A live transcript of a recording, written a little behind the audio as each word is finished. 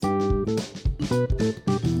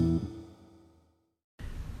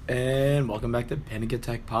And welcome back to Panic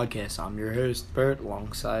Attack Podcast. I'm your host, Bert,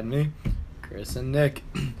 alongside me, Chris and Nick.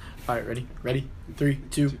 Alright, ready? 3,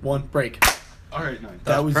 2, 1, break. Alright, nice.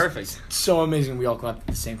 That was perfect. So amazing. We all clapped at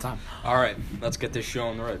the same time. Alright, let's get this show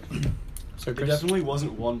on the road. So It Chris, definitely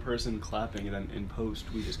wasn't one person clapping, and then in post,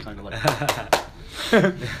 we just kind of like...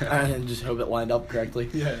 and just hope it lined up correctly.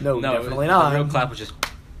 Yeah. No, No, definitely not. The real clap was just...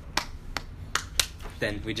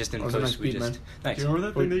 Then we just didn't That was a post, nice we beat, just... man. Thanks. Do you remember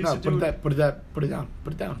that thing they used to do? Put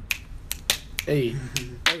it down. Hey.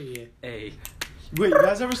 Hey. Wait, you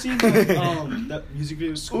guys ever seen that music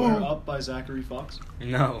video Square Ooh. Up by Zachary Fox?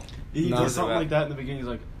 No. He No. does something like that in the beginning. He's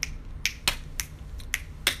like...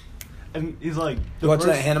 And he's like... You watch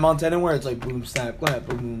that Hannah Montana where it's like boom, snap, clap,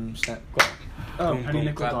 boom, snap, clap. Oh, Boom, penny, boom,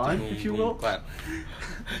 nickel, clap, dime, boom, if you boom, will. Clap.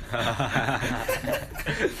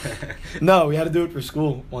 No, we had to do it for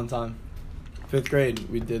school one time. 5th grade,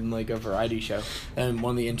 we did like a variety show, and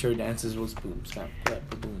one of the intro dances was boom, snap, clap,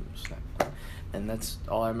 boom, snap, clap. And that's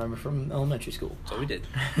all I remember from elementary school. So we did.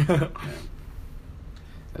 That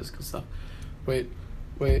was cool stuff. Wait.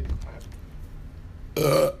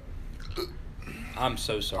 I'm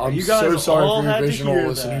so sorry. I'm You guys so sorry all for your had to visual hear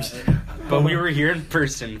listeners. that. But we were here in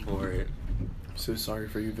person for it. So sorry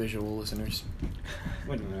for you visual listeners.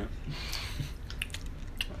 Wait a minute.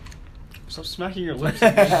 Stop smacking your lips.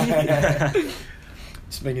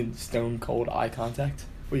 Just making stone cold eye contact.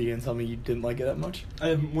 What, you gonna tell me you didn't like it that much? I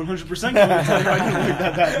am 100% going to tell you I didn't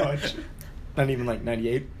like that much. Not even like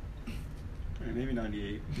 98? Alright, maybe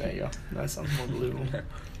 98. There you go. That sounds more believable.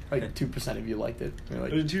 Like 2% of you liked it. You're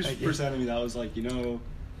like, There's 2% thank you. of me that was like, you know,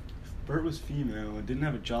 if Bert was female and didn't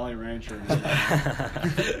have a Jolly Rancher in his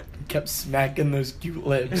mouth. Kept smacking those cute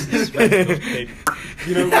lips. Smack those big-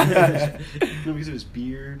 You know, because of his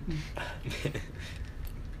beard.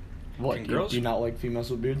 What, Can do you girls- not like females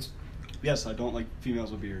with beards? Yes, I don't like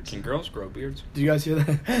females with beards. Can girls grow beards? Do you guys hear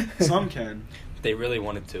that? Some can. They really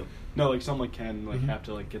wanted to. No, like some like can like Mhm. have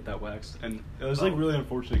to like get that waxed, and it was like really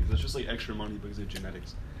unfortunate because it's just like extra money because of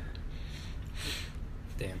genetics.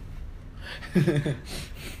 Damn.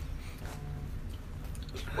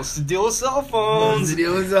 What's the deal with cell phones?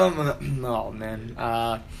 Oh man.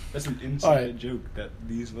 That's an inside Alright. joke that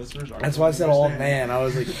these listeners are. That's why I said, "Oh man." I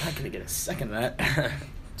was like, "I'm not gonna get a second of that."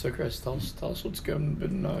 So Chris, tell us what's been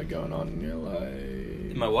going on in your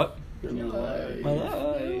life. My what? Your Your life.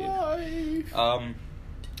 life. My life.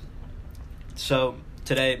 So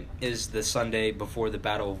today is the Sunday before the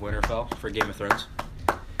Battle of Winterfell for Game of Thrones.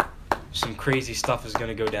 Some crazy stuff is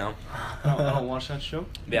gonna go down. I don't watch that show.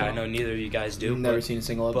 Yeah, I know neither of you guys do. Never but, seen a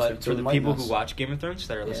single episode. But so for the enlighten people us. who watch Game of Thrones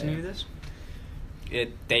that are listening Yeah. to this,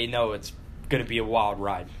 they know it's gonna be a wild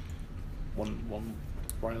ride. one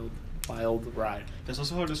wild ride. That's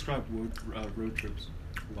also how I describe road trips,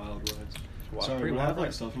 wild rides. Wild- Sorry, pretty when I have wild like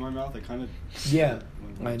ride. stuff in my mouth, I kind of Yeah.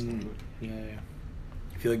 when I'm Yeah.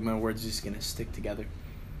 I feel like my words are just gonna stick together.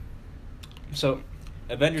 So,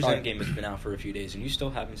 Avengers Alright. Endgame has been out for a few days, and you still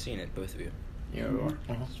haven't seen it, both of you. Yeah, we are.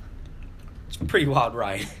 Uh-huh. It's a pretty wild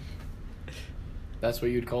ride. That's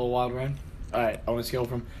what you'd call a wild ride? Alright, I want to scale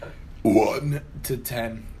from 1 to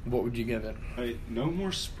 10. What would you give it? Hey, no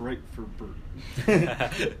more Sprite for Bert.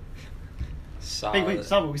 Solid. Hey, wait,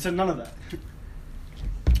 stop it. We said none of that.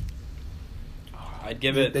 I'd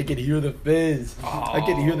give it. They could hear the fizz. I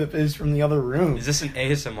could hear the fizz from the other room. Is this an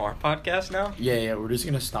ASMR podcast now? Yeah, we're just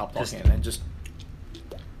gonna stop Just- talking and just.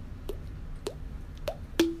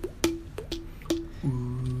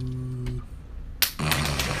 Ooh.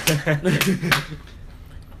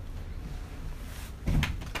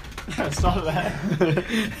 Stop that.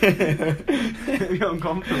 You're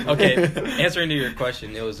uncomfortable. Okay, answering to your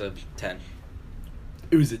question, it was a 10.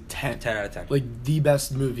 It was a 10. 10 out of 10. Like the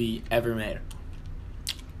best movie ever made.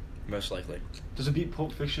 Most likely. Does it beat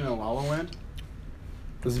Pulp Fiction and La La Land?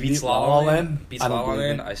 Does it Beats beat La La Land? Beats I La don't La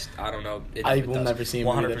believe Land? it. I don't know. I It will does. never see a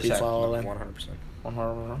movie that beats La La Land. 100%.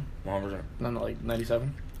 100%. 100%. No, like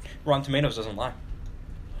 97. Rotten Tomatoes doesn't lie.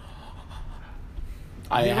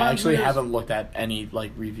 I Yeah, actually Tomatoes- haven't looked at any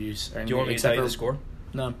like reviews or anything. Do you want me to tell you the score?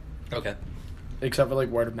 No, Okay. except for like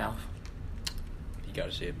word of mouth. You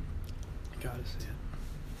gotta see it. Gotta see it.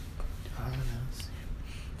 Gotta see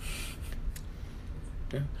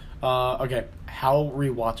it. Yeah. Okay. How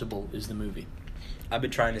rewatchable is the movie? I've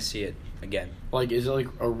been trying to see it again. Like, is it like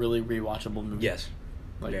a really rewatchable movie? Yes.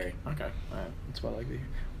 Like, Very. Okay. Alright. That's what I like to hear.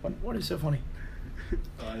 What is so funny?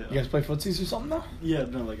 Yeah. You guys play footsies or something now? Yeah,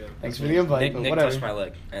 no, like a. Thanks for the invite. Nick but whatever. touched my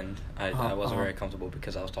leg, and I wasn't Uh-huh. very comfortable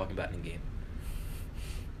because I was talking about in game.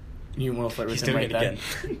 You want to flirt with He's him doing right it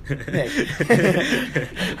then?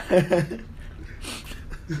 again.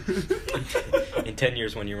 Nick. In 10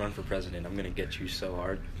 years, when you run for president, I'm gonna get you so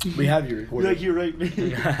hard. We have you recorded. Like you raped me.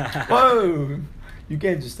 Whoa! You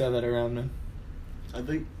can't just throw that around, man. I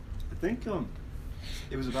think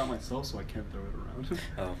it was about myself, so I can't throw it around.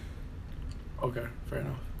 Oh, Okay, fair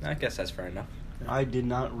enough. I guess that's fair enough. I did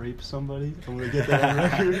not rape somebody. I'm gonna get that on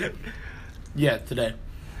record. Yeah, today.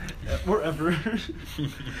 Or ever.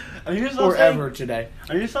 I need to stop Or saying- ever today.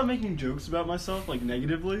 I need to stop making jokes about myself, like,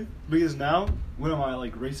 negatively. Because now, when am I,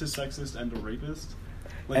 like, racist, sexist, and a rapist?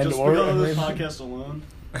 Like, And just or because of a this rapist. podcast alone.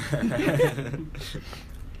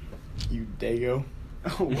 You dago.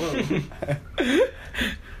 Oh, whoa.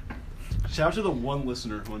 Shout out to the one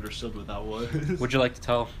listener who understood what that was. Would you like to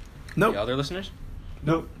tell Nope. the other listeners?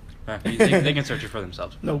 Nope. They can search it for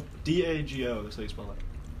themselves. Nope. DAGO, that's how you spell that.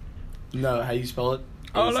 No, how you spell it?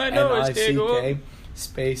 All I know is dago. Nick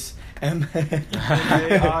space M.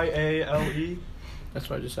 Daiale. That's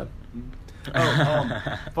what I just said.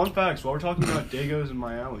 Oh, fun facts. While we're talking about dagos and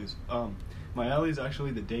my alleys, my alley is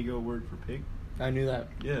actually the dago word for pig. I knew that.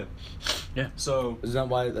 Yeah. Yeah. So, Is that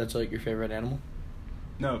why that's like your favorite animal?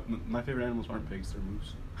 no, my favorite animals aren't pigs, they're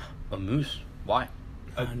moose. A moose? Why?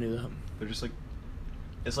 I knew that. They're just like,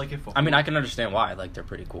 it's like if a I mean, I can understand why. Like, they're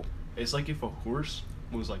pretty cool. It's like if a horse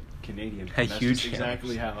was like Canadian. A That's huge just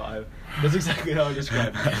exactly horse. that's exactly how I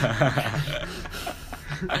describe it.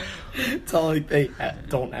 It's not like they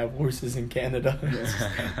don't have horses in Canada.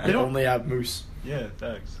 Yeah. They only have moose. Yeah,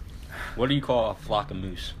 thanks. What do you call a flock of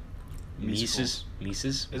moose? Meeses.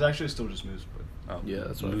 Mises? It's actually still just moose, but Oh, Yeah,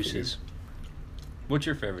 that's what I mooses. What's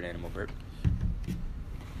your favorite animal, Bert?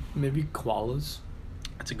 Maybe koalas.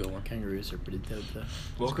 That's a good one. Kangaroos are pretty dope though.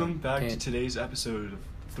 welcome back to Can't- today's episode of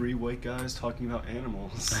Three White Guys Talking About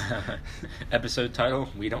Animals. Episode title: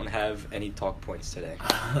 We don't have any talk points today.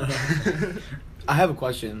 I have a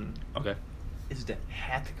question. Okay. Is the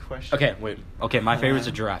hat question? Okay, wait. Okay, my favorite's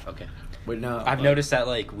a giraffe. Okay. Wait, no. I've like, noticed that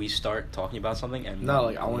like we start talking about something and No,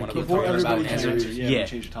 like, I wanna one of keep us Before talks about everybody can kangaroos. answer, yeah, Yeah. we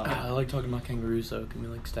change the topic. I like talking about kangaroos though. Can we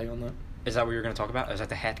like stay on that? Is that what you're gonna talk about? Is that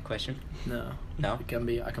the hat question? No. No? It can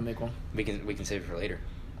be. I can make one. We can save it for later.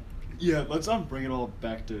 Yeah, let's bring it all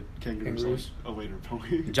back to kangaroos at a later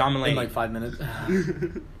point. John In Mulaney. like 5 minutes.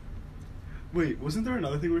 Wait, wasn't there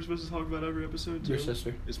another thing we were supposed to talk about every episode too? Your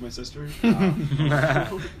sister. It's my sister.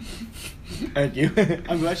 And you.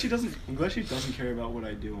 I'm glad she doesn't care about what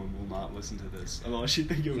I do and will not listen to this. Otherwise, she'd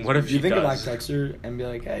think it was. What if Do you she think if I does. text her and be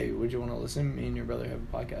like, "Hey, would you want to listen? Me and your brother have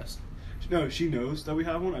a podcast." No, she knows that we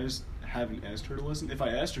have one. I just haven't asked her to listen. If I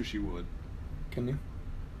asked her, she would. Can you?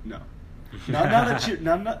 No. Not that she.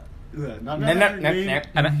 Not that her name.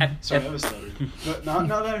 Sorry, I was stuttering. Not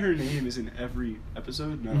that her name is in every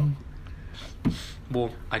episode. No. Well,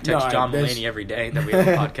 I text No, John this- Mulaney every day that we have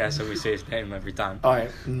a podcast, so we say his name every time. All right.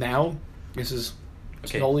 Now, this is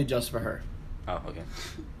Okay. solely just for her, Oh, okay.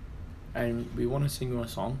 and we want to sing you a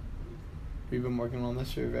song. We've been working on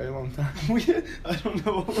this for a very long time. I don't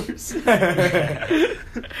know what we're saying.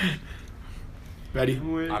 Ready?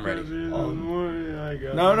 I'm ready.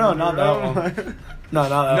 No, No, not that one. No, not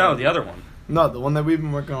that No, one. the other one. No, the one that we've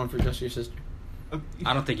been working on for just your sister.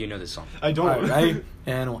 I don't think you know this song. I don't. All right, ready?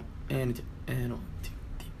 And one, and two, and 1, 2,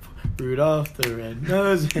 3, 4. Rudolph the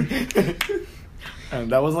red-nosed.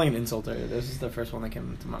 That wasn't like an insult to her. This is the first one that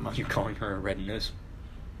came to my mind. You calling her a red nose?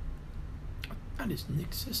 That is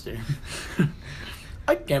Nick's sister.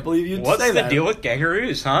 I can't believe you'd What's say the that. deal with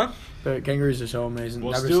kangaroos, huh? But kangaroos are so amazing.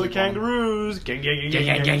 We'll Never steal the sleep on them. kangaroos. Gang, gang, gang,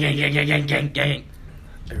 Gang, gang, gang, gang, gang, gang, gang, gang.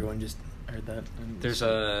 Everyone just heard that. and- There's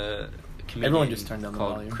a comedian Everyone just turned down the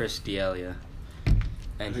called volume. Chris D'Elia,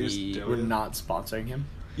 and Chris he. D'Elia? We're not sponsoring him.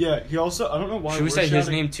 Yeah, he also. I don't know why. Should we we're say his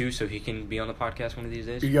shouting- name too, so he can be on the podcast one of these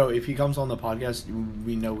days? Yo, if he comes on the podcast,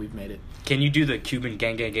 we know we've made it. Can you do the Cuban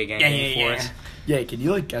gang, gang, gang, gang, gang for us? Yeah, can you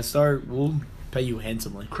like guest star? We'll pay you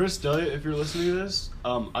handsomely. Chris Delia, if you're listening to this,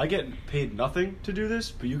 I get paid nothing to do this,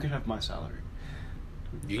 but you can have my salary.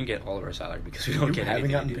 You can get all of our salary because we don't You get haven't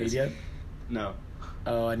anything gotten to do paid this. yet? No.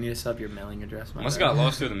 Oh, I need to set up your mailing address. my Must bad. have got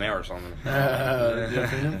lost through the mail or something.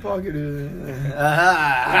 Different pocket.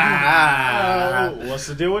 Oh, what's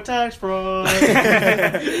the deal with tax fraud?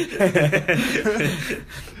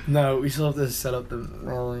 No, we still have to set up the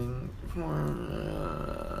mailing.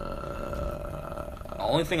 The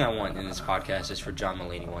only thing I want in this podcast is for John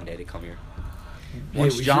Mulaney one day to come here. Hey,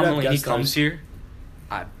 Once we John should have Mulaney guest comes stars. here,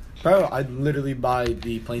 I, Bro, I'd literally buy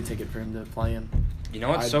the plane ticket for him to fly in. you know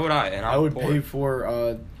what? I'd- So would I, and I I'm would poor. pay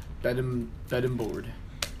for bed and board,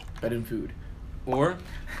 bed and food. Or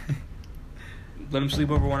let him sleep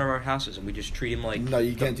over one of our houses, and we just treat him like No,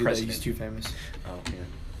 you the can't do president. that. He's too famous. Oh yeah.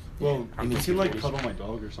 Well, I'm you can like thinking cuddle my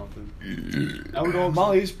dog or something. Our dog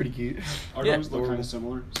Molly is pretty cute. Our Yeah. dogs look kind Adorable. of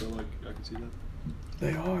similar, so like I can see that.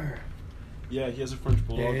 They are. Yeah, he has a French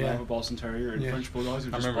Bulldog, Yeah. I have a Boston Terrier, and French Bulldogs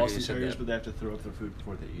are just remember you Boston said Terriers, that. but they have to throw up their food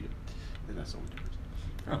before they eat it. And that's the only difference.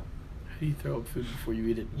 Oh. How do you throw up food before you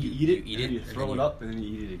eat it? You eat it, eat and it, you and throw then it you- up, and then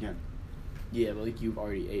you eat it again. Yeah, but like you've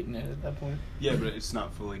already eaten it at that point. Yeah, but it's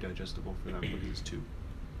not fully digestible for them because it's too.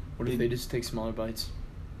 What if they just take smaller bites?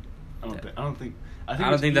 I don't think. I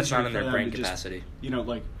don't it's think that's easier not in for their them brain to just, capacity. You know,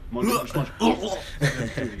 like munch. And then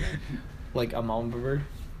do it again. Like a mama bird?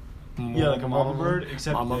 Yeah, like a mama bird,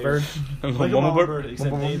 except Mama they- bird? Like a Mama mama bird? bird,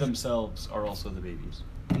 except Mama they bird? themselves are also the babies.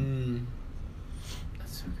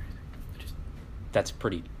 That's so crazy. That's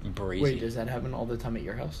pretty brazy. Wait, does that happen all the time at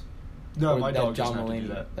your house? No, Or my that dog John doesn't have to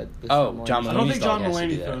do Mulaney. that. Oh, John I don't Mulaney's think John dog has to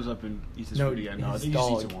do Mulaney that. throws up and eats his No, food again. No, I his think he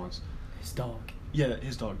just eats dog. it once. His dog. Yeah,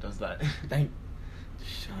 his dog does that. Thank.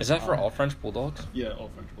 Is that for all French Bulldogs? Yeah, all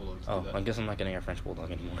French Bulldogs Oh, do that. I guess I'm not getting a French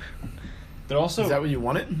Bulldog anymore. They're also Is that what you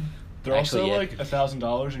wanted? they're also Actually, yeah. like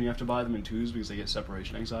 $1,000, and you have to buy them in twos because they get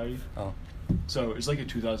separation anxiety. Oh. So it's like a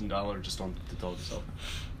 $2,000 just on the dog itself.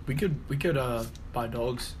 We could buy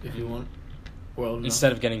dogs if you want. Well,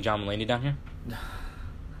 Instead of getting John Mulaney down here?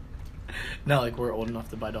 no, like we're old enough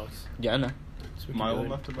to buy dogs. Yeah, I know. So we Am I can do old it.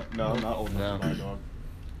 enough to buy? No, I'm not old enough to buy a dog.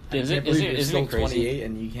 I Is can't it, is believe it, you're isn't still it crazy? 28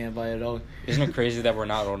 and you can't buy a dog. Isn't it crazy that we're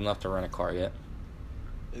not old enough to rent a car yet?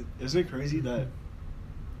 Isn't it crazy that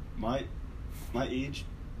my age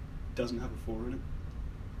doesn't have a 4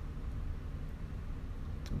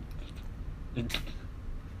 in it?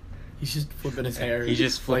 He's just flipping his hair. He's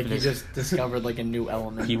just flipping like his- he just discovered like a new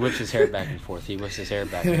element. He whips his hair back and forth. He whips his hair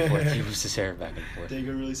back and forth. He whips his hair back and forth.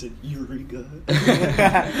 Dago really said, Eureka.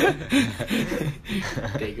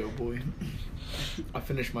 Dago boy. I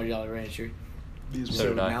finished my Jolly Rancher. These So So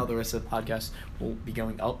did I. now the rest of the podcast will be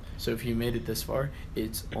going up. So if you made it this far,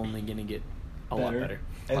 it's only gonna get a lot better.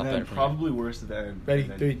 And Lot then better for me. probably worse at the end. Ready?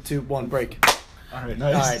 And then- 3, 2, 1, break. All right, All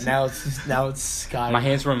nice. right, now it's Sky. My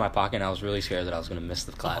hands were in my pocket and I was really scared that I was going to miss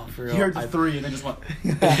the clap. Oh, for He real. heard the 3 and then just went.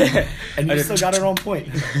 and I you did- still got it on point.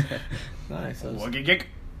 Nice. that was- Wuggy-gick.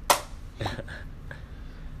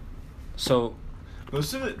 So,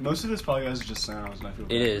 Most of this podcast is just sounds, and I feel it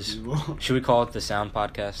bad for is. people. Should we call it the Sound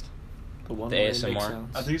Podcast? The one The where it makes ASMR?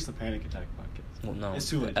 sounds. I think it's the Panic Attack podcast. Well, no, It's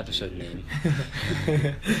too late. the episode name.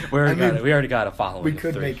 I We already mean, got a following. we of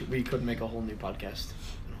could 3. make a whole new podcast,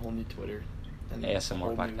 a whole new Twitter, and a ASMR whole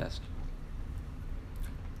new- podcast.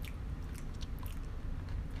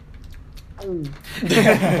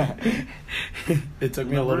 It took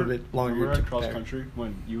me a little bit longer Remember to at cross prepare. country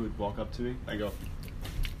when you would walk up to me, I go,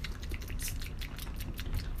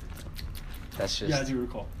 That's just. yeah, I do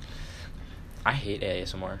recall. I hate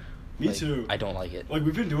ASMR. Me Like, too. I don't like it. Like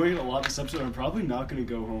we've been doing it a lot this episode. I'm probably not gonna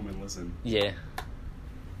go home and listen. Yeah.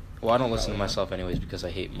 Well, I don't listen to Probably not. myself anyways because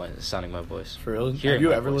I hate sounding my voice. For real? Hearing Have you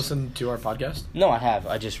my ever voice. listened to our podcast? No, I have.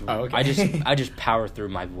 I just, Oh, okay. I just power through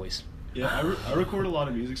my voice. Yeah, I record a lot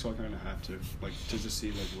of music, so I kind of have to, like, to just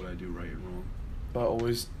see like what I do right and wrong. I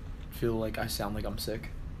always feel like I sound like I'm sick.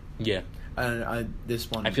 Yeah. And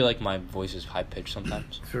this one. I feel like my voice is high pitched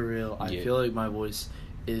sometimes. for real. I Yeah. feel like my voice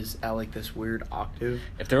is at like this weird octave.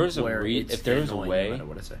 If there was a where it's if there was a annoying no way, matter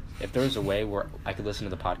what I say. if there was a way where I could listen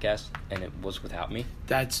to the podcast and it was without me,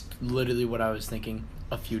 That's literally what I was thinking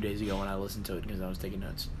a few days ago when I listened to it because I was taking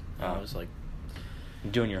notes. And I Oh. was like,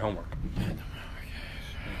 I'm doing your homework.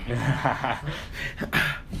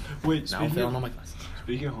 Wait, now I'm failing all my classes.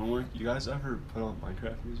 speaking of homework, you guys ever put on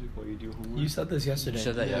Minecraft music while you do homework? You said this yesterday. You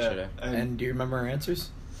said that Yeah, yesterday. And do you remember our answers?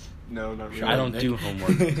 No, not really. I don't Nick. do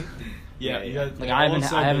homework. Yeah, you guys, Like, all I haven't-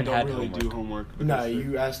 said I they haven't don't had really homework. do homework. No, because they're-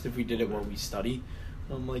 you asked if we did it while we study.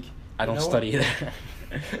 I'm like, I don't you know study what? either.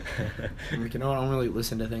 I'm like, you know what? I don't really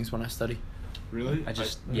listen to things when I study. Really? I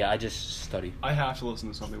just study. I have to listen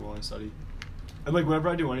to something while I study. And like whenever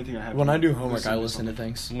I do anything, I have. When to I do homework, I to listen to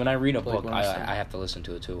something. things. When I read a Like book, when I study. I have to listen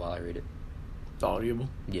to it too while I read it. It's audible.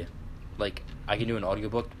 Yeah. Like, I can do an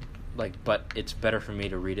audiobook, like, but it's better for me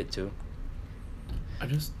to read it too. I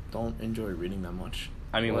just don't enjoy reading that much.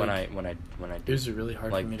 I mean, when I Like, do, It was really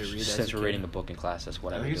hard like, for me to read. since as a we're kid. reading the book in class, that's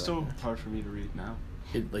what I I would think do. it's still hard for me to read now.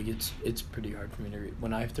 It's pretty hard for me to read.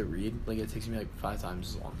 When I have to read, like it takes me like 5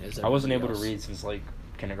 times as long as I wasn't able everybody to else. read since like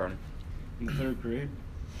kindergarten. In the 3rd grade,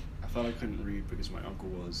 I thought I couldn't read because my uncle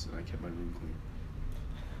was, and I kept my room clean.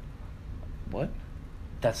 What?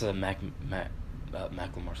 That's a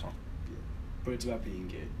Macklemore song. But it's about being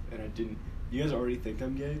gay, and I didn't. You guys already think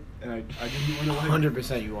I'm gay, and I didn't want to like.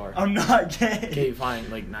 100% you are. I'm not gay. Okay,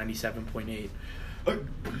 fine. Like 97.8. Like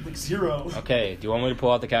 0. Okay, do you want me to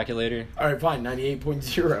pull out the calculator? All right, fine.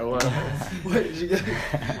 98.0. Wait,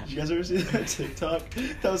 did you guys ever see that TikTok?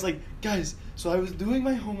 That was like, guys, so I was doing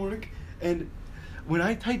my homework, and when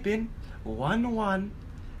I type in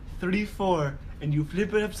 1134 and you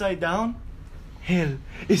flip it upside down, hell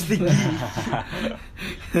is the key.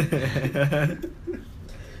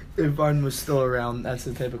 If Vine was still around, that's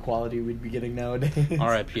the type of quality we'd be getting nowadays.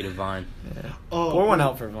 R.I.P. to Vine. Yeah. Oh, Pour one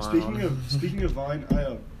out for Vine. Speaking of Vine,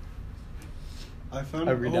 I found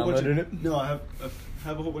Have you a whole bunch of, downloaded it? No, I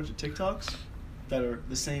have a whole bunch of TikToks that are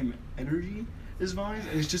the same energy as Vine,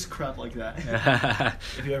 and it's just crap like that.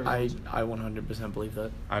 If you ever I 100% believe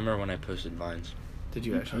that. I remember when I posted Vines. Did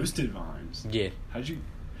you You actually? posted Vines. Yeah.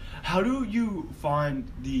 How do you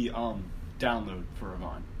find the download for a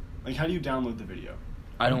Vine? Like, how do you download the video?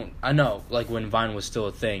 I know, like, when Vine was still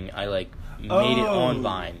a thing, I, like, made it on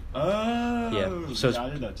Vine. Oh. Yeah. So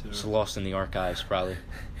I did that too. it's lost in the archives, probably.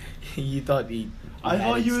 You thought he. I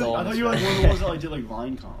thought you were like one of the ones that like did like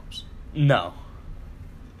Vine comps. No.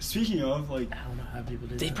 Speaking of, like, I don't know how people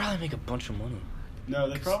do They that. probably make a bunch of money. no,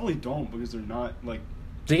 they probably don't because they're not like.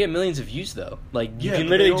 They get millions of views, though. Like, you Yeah, can but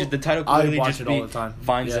literally they just, the title I could literally watch just it be all the time.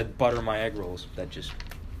 Vines Yeah. that butter my egg rolls. That just...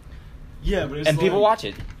 Yeah, but it's And people like- watch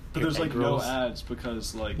it. But there's like Egg no rolls. ads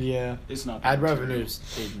because like Yeah. it's not. Ad material. revenues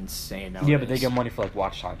is insane now. Yeah, but they get money for, like,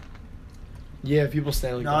 watch time. Yeah, people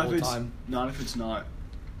stay like Not the if whole it's time. not if it's not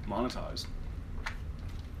monetized.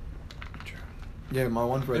 Yeah, my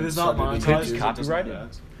one friend. If it's not started a monetized, YouTube- it doesn't have copyrighted?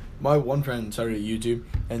 ads. My one friend started a YouTube,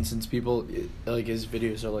 and since people like his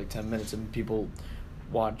videos are like 10 minutes, and people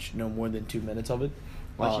watch no more than 2 minutes of it,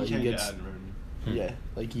 Like he can't gets get ad revenue. yeah,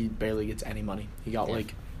 like he barely gets any money. He got Yeah.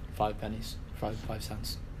 like 5 pennies, 5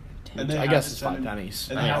 cents. And they I have guess to it's send 5 him- pennies.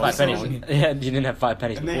 and I they mean, have 5 to pennies. send Yeah, you didn't have 5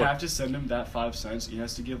 pennies And they before. have to send him that 5 cents. He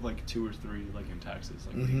has to give like 2 or 3 like in taxes,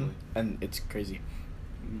 like Mhm. legally. And it's crazy.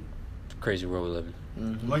 Crazy world we live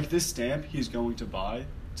in. Mhm. Like this stamp he's going to buy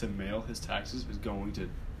to mail his taxes is going to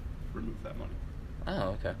remove that money. Oh,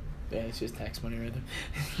 okay. Yeah, it's just tax money right there.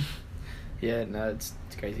 Yeah, no, it's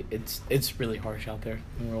crazy. It's really harsh out there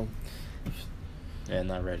in the world. Yeah,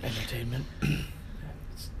 not ready. Entertainment.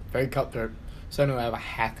 It's very cutthroat. So anyway, I have a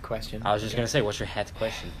hat question. I was just going to say, what's your hat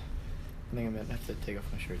question? I think I'm gonna have to take off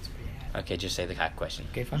my shirt. It's pretty hat. Okay, just say the hat question.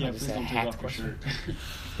 Okay, fine. Yeah, I'll just please say a don't take hat off your question. shirt.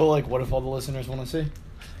 But like, what if all the listeners want to see?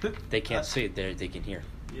 They can't see it, they can hear.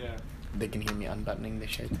 Yeah. They can hear me unbuttoning the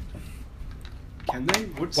shirt. Can they?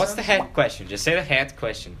 What's the hat question? Just say the hat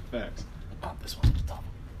question. Facts. Oh, this one's the top.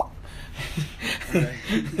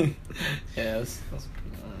 Okay. Yeah, that's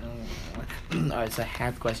alright, so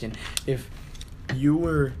hat question. If you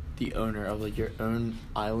were the owner of like your own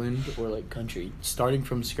island or like country, starting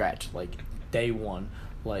from scratch, like day one,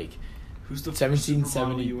 like Who's the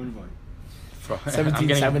 1770 supermodel you invite?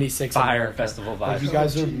 1776 Fire America. festival Like, vibes. you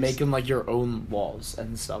guys are Jeez. making like your own laws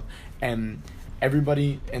and stuff, and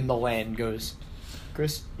everybody in the land goes,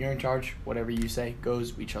 Chris, you're in charge. Whatever you say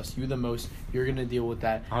goes. We trust you the most. You're gonna deal with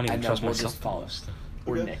that. I don't even and then trust we'll myself just the follow. most.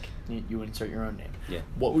 Or Okay. Nick, you insert your own name. Yeah.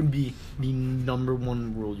 What would be the number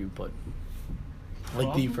one rule you put? Like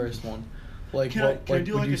Probably- the first one. Like Can what? I, can I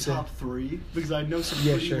do would like you a say? top 3? Because I know some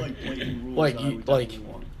Yeah, pretty sure. like blatant rules Like that I you would like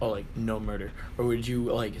definitely want. oh like no murder, or would you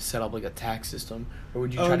like set up like a tax system, or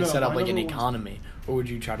would you Oh, try to no, set up my like an number one's- economy, or would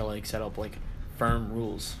you try to like set up like firm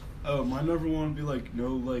rules? Oh, my number one would be like no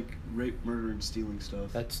like rape, murder, and stealing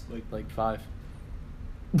stuff. That's like like 5.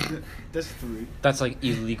 that's 3. That's like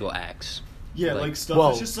illegal acts. Yeah, Like- like stuff. Well,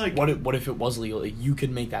 it's just like what if it was legal? Like, you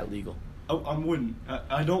could make that legal. I wouldn't.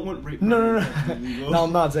 I don't want rape. No, murder, no, and theft no. illegal. No,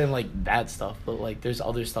 I'm not saying like that stuff, but like there's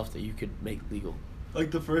other stuff that you could make legal.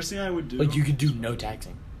 Like the first thing I would do. Like you could do no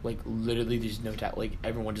taxing. Like literally, there's no tax. Like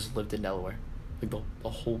everyone just lived in Delaware. Like the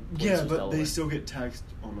whole place Yeah, was but Delaware. they still get taxed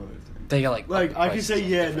on other things. They got Like I could say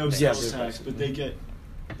yeah, no Yeah, sales they're tax, taxed. but they get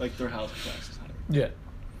like their house tax is higher. Yeah.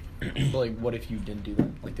 But like, what if you didn't do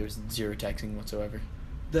that? Like, there's zero taxing whatsoever.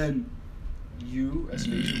 Then you as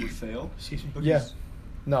an agent would fail. Excuse me. Because- Yeah.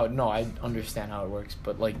 No, I understand how it works,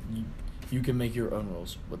 but like, you can make your own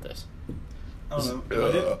rules with this. I don't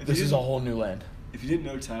know. If This you is a didn't- whole new land. If you didn't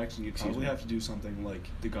know taxing, you'd Excuse probably me. have to do something like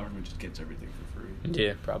the government just gets everything for free.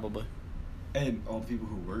 Yeah. Probably. And all the people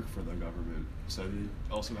who work for the government, so they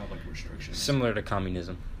also have like restrictions. Similar to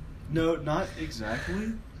communism. No, not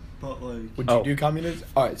exactly, but like. Would Oh. you do communism?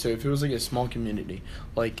 All right. So if it was like a small community,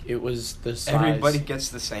 like it was the size. Everybody gets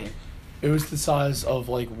the same. It was the size of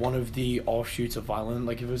like one of the offshoots of Ireland.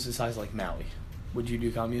 Like if it was the size like Maui, would you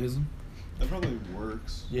do communism? That probably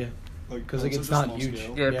works. Yeah. Like 'Cause, like, on it's such a not small huge.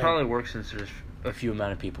 scale. Yeah, it Yeah. probably works since there's a few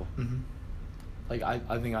amount of people. Mm-hmm. Like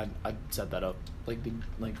I think I'd set that up. Like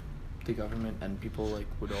the government and people like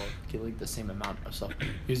would all get like the same amount of stuff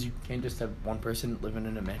because you can't just have one person living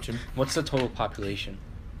in a mansion. What's the total population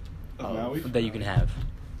Of Maui? that you can have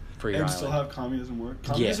for your And island? still have communism work.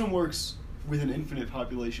 Yeah. Communism works with an infinite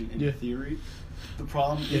population in Yeah. theory. The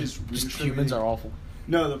problem is Just redistributing. humans are awful.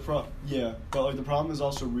 No, but like the problem is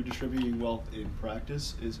also redistributing wealth in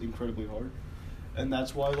practice is incredibly hard, and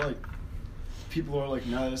that's why like people are like,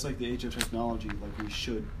 now it's like the age of technology, like we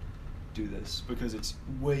should do this because it's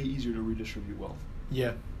way easier to redistribute wealth.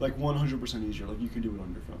 Yeah. Like 100% easier. Like you can do it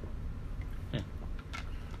on your phone.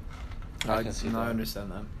 I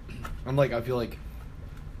understand that. I'm like, I feel like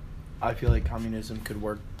communism could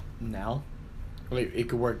work now. Like it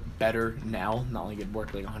could work better now, not like it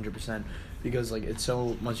worked like 100%, because like it's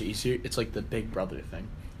so much easier. It's like the Big Brother thing.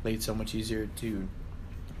 Like it's so much easier to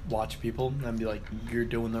watch people and be like, you're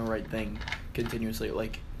doing the right thing continuously.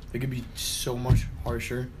 Like it could be so much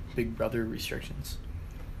harsher Big Brother restrictions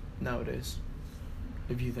nowadays,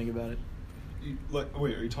 if you think about it.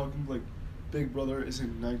 Wait, are you talking like Big Brother is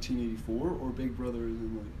in 1984 or Big Brother is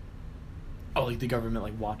in like? Oh, like the government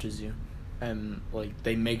like watches you, and like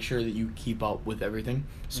they make sure that you keep up with everything,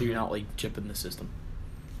 so you're not like chipping the system.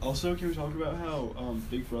 Also, can we talk about how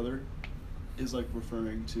Big Brother is like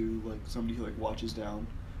referring to like somebody who like watches down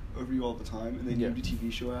over you all the time, and they named a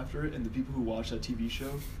TV show after it, and the people who watch that TV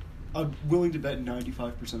show, I'm willing to bet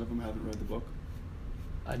 95% of them haven't read the book.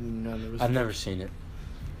 I've never seen it.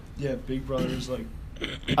 Yeah, Big Brother is like.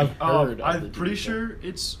 I've heard. I'm pretty sure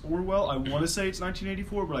it's Orwell. I want to say it's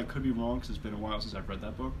 1984, but I could be wrong because it's been a while since I've read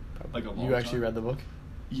that book. Like a long time. You actually read the book?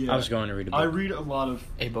 Yeah. I was going to read a book. I read a lot of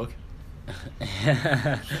a book.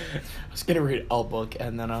 I was gonna read a book,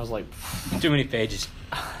 and then I was like, too many pages.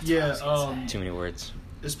 Yeah. Too many words.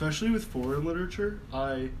 Especially with foreign literature,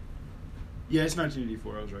 yeah, it's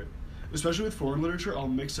 1984. I was right. Especially with foreign literature, I'll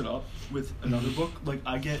mix it up with another book. Like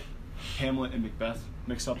I get Hamlet and Macbeth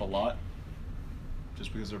mixed up a lot.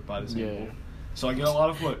 Just because they're by the same book. So I get a lot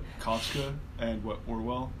of what Kafka and what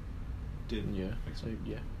Orwell did. Yeah.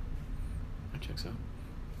 Yeah. That checks out.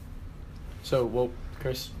 So, well,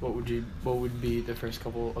 Chris, what would be the first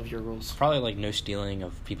couple of your rules? Probably like no stealing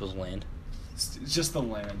of people's land. It's just the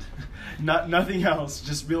land, nothing else.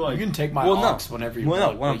 Just be like, you can take my ox whenever you want.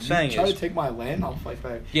 Well, no, what I'm saying is, try to take my land, I'll fight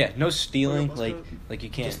back. Yeah, no stealing. Like you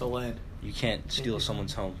can't. Just the land. You can't steal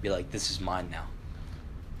someone's home. Be like, this is mine now.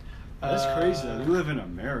 That's crazy. We live in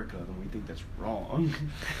America, and we think that's wrong.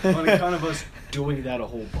 On account of us doing that a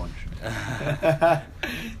whole bunch.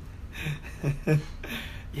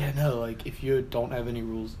 Yeah, no, like if you don't have any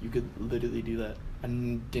rules, you could literally do that. That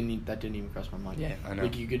didn't even cross my mind. Yeah, I know.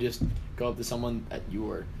 Like you could just go up to someone that you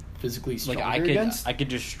were physically stronger like against. I could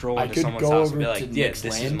just stroll into someone's house and be like, yeah,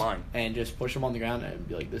 this is mine, and just push them on the ground and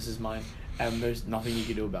be like, this is mine, and there's nothing you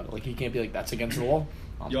can do about it. Like you can't be like, that's against the law.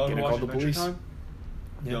 I'm Y'all gonna ever call watch the Adventure police. Time?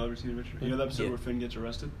 Yeah. Y'all ever seen Adventure? You know the episode where Finn gets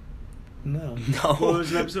arrested? No. Well,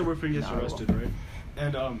 there's an episode where Finn gets arrested, right?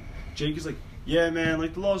 And Jake is like, yeah, man,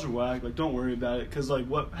 like the laws are whack. Like, don't worry about it, because like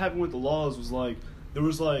what happened with the laws was like there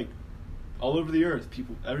was like all over the earth,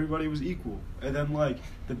 everybody was equal, and then like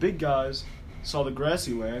the big guys saw the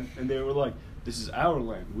grassy land and they were like, this is our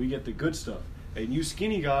land, we get the good stuff, and you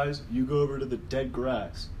skinny guys, you go over to the dead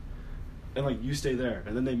grass, and like you stay there.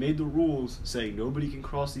 And then they made the rules saying nobody can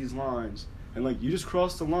cross these lines, and like you just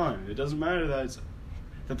cross the line. It doesn't matter that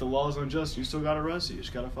the law is unjust. You still got arrested. You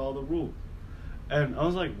just got to follow the rule. And I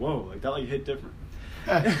was like, whoa, like that like hit different.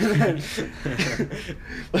 Like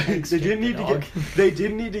they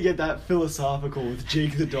didn't need to get that philosophical with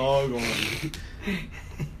Jake the dog on.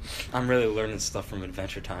 I'm really learning stuff from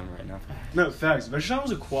Adventure Time right now. No, facts. Adventure Time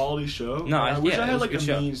was a quality show. No, I wish I had like a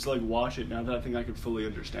show. means to like watch it now that I think I could fully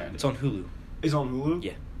understand it. It's on Hulu. It's on Hulu?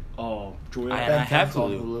 Yeah. Oh, Joya. I have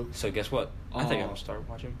Hulu. Hulu. So guess what? I think I'm gonna start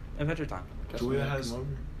watching Adventure Time. Joya has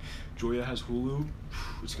Hulu.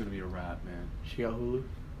 It's gonna be a wrap, man. She got Hulu?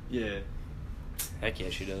 Yeah. Heck yeah,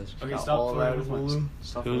 she does. Okay, Got stop all flirting that with Hulu?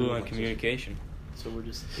 Stop Hulu and communication. So we're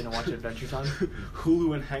just gonna watch Adventure Time?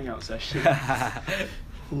 Hulu and Hangout session.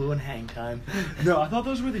 Hulu and Hang Time. No, I thought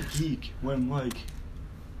those were the geek when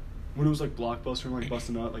it was like Blockbuster and like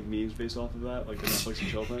busting out like memes based off of that, like the Netflix and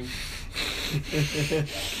chill thing.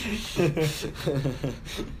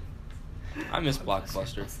 I miss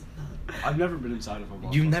Blockbuster. I've never been inside of a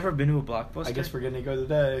Blockbuster. You've never been to a Blockbuster? I guess we're gonna go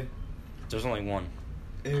today. There's only one.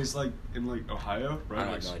 It was like in like Ohio, right?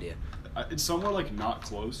 I have no idea. It's somewhere like not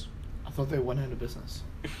close. I thought they went into business.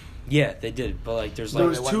 Yeah, they did, but like there's There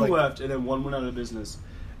like was two left, and then one went out of business,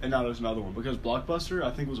 and now there's another one because Blockbuster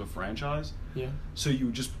I think was a franchise. Yeah. So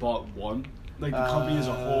you just bought one, like the company as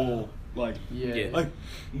a whole, like Yeah. like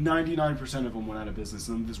 99% of them went out of business,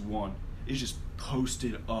 and then this one is just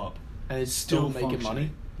posted up. And it's still making functioning.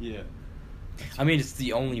 money? Yeah. I mean, it's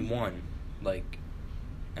the only one, like,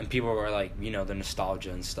 and people are like, you know, the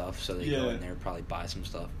nostalgia and stuff, so they go in there and probably buy some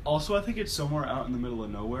stuff. Also, I think it's somewhere out in the middle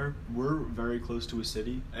of nowhere. We're very close to a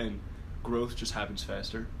city, and growth just happens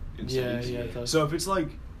faster. in Yeah, cities. yeah, it does. So if it's like,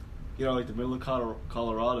 you know, like the middle of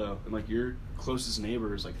Colorado, and like your closest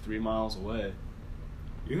neighbor is like 3 miles away,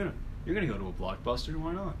 you're gonna go to a Blockbuster.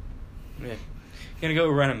 Why not? Yeah. You're gonna go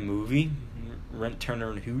rent a movie, rent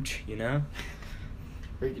Turner and Hooch, you know?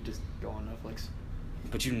 Or you could just go on Netflix.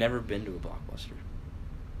 But you've never been to a Blockbuster.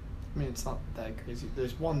 I mean, it's not that crazy.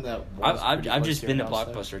 There's one that was I've pretty just close been to your house,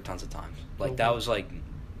 though. Blockbuster tons of times. Like Oh, that wow. was like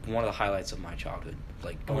one of the highlights of my childhood.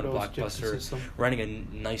 Like going to Oh, that was Gypsy Blockbuster, System. renting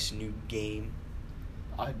a nice new game.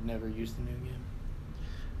 I'd never used the new game.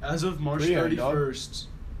 As of March Pretty hard, 31st,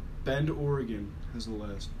 Bend, Oregon has the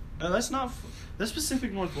last. That's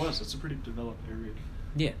Pacific Northwest. That's a pretty developed area.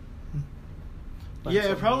 Yeah.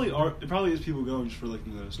 Yeah, it probably is people going just for like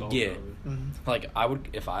the nostalgia. Yeah. of it. Mm-hmm. Like I would,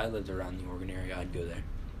 if I lived around the Oregon area, I'd go there.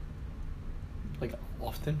 Like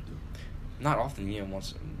often. Not often, you know,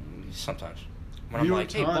 once, sometimes. When New I'm York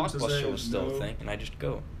like, hey, Times says Blockbuster was still no. a thing, and I just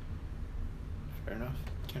go. Fair enough.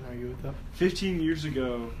 Can't argue with that. 15 years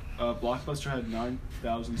ago, Blockbuster had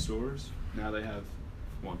 9,000 stores. Now they have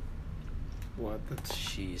 1. What? That's.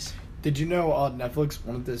 Jeez. Did you know Netflix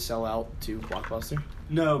wanted to sell out to Blockbuster?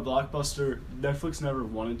 No, Netflix never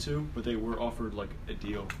wanted to, but they were offered like a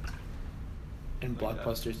deal. And Like that.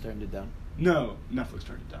 Blockbuster turned it down. No, Netflix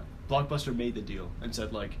turned it down. Blockbuster made the deal and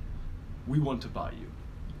said like, we want to buy you.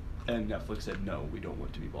 And Netflix said, no, we don't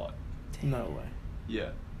want to be bought. No way. Yeah.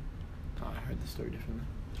 Oh, I heard the story differently.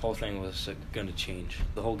 The whole thing was going to change.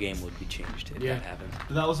 The whole game would be changed if Yeah. that happened.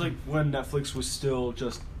 But that was like when Netflix was still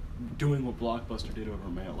just doing what Blockbuster did over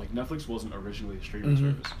mail. Like Netflix wasn't originally a streaming Mhm.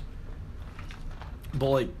 service. But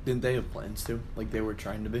like, didn't they have plans to? Like they were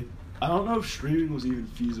trying to be. I don't know if streaming was even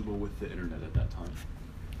feasible with the internet at that time.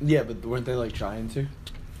 Yeah, but weren't they like trying to?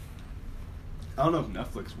 I don't know if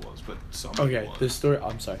Netflix was, but somebody Okay, was. the story.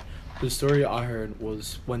 I'm sorry. The story I heard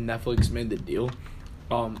was when Netflix made the deal.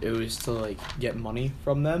 It was to like get money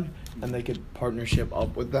from them, and they could partnership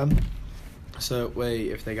up with them. So that way,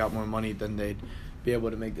 if they got more money, then they'd be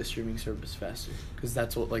able to make the streaming service faster. Because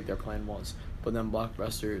that's what like their plan was. But then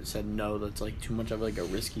Blockbuster said no, that's like too much of like a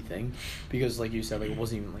risky thing, because like you said, like it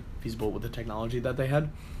wasn't even like feasible with the technology that they had,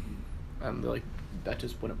 and like that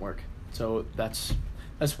just wouldn't work. So that's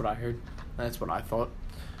what I heard. That's what I thought,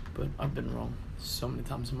 but I've been wrong so many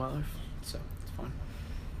times in my life, so it's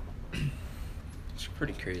fine. It's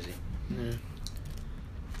pretty crazy. Yeah.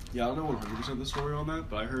 Yeah, I don't know 100% the story on that,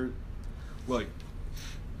 but I heard, like,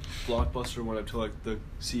 Blockbuster went up to, like, the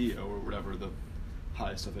CEO or whatever, the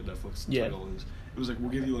highest of it Netflix Yeah. title is. It was like, we'll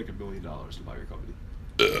give you, like, $1 billion to buy your company.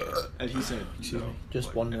 And he said, Excuse no. me. Just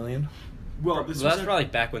Like, 1 million. Well, Well, this that's was probably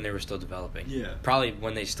back when they were still developing. Yeah. Probably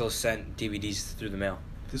when they still sent DVDs through the mail.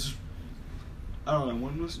 This is, I don't know,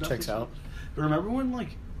 when was Netflix? Checks out. But remember when,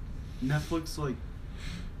 like, Netflix, like,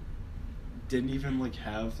 didn't even, like,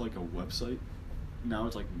 have, like, a website? Now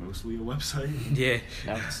it's, like, mostly a website. Yeah.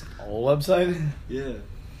 Now it's all website. Yeah.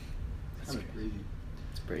 That's Kind of crazy.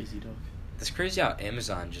 It's crazy, dog. It's crazy how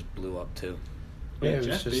Amazon just blew up too. Yeah, Yeah, it was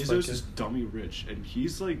Jeff just Bezos like is dummy rich, and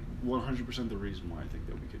he's like 100% the reason why I think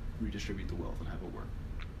that we could redistribute the wealth and have it work.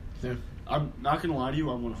 Yeah. I'm not gonna lie to you,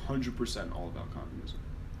 I'm 100% all about communism.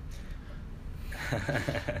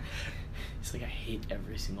 It's like I hate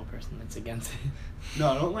every single person that's against it. No,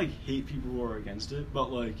 I don't like hate people who are against it,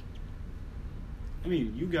 but like, I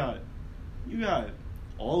mean, you got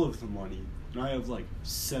all of the money, and I have like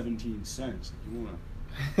 17 cents. You wanna?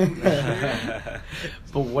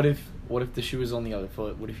 But what if the shoe was on the other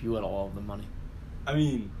foot? What if you had all of the money? I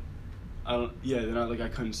mean, I don't. Yeah, then I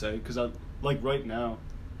couldn't say because I like right now,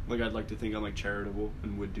 like I'd like to think I'm like charitable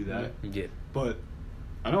and would do that. Yeah. But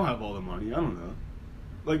I don't have all the money. I don't know.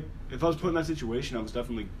 Like, if I was put in that situation, I was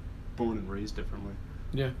definitely born and raised differently.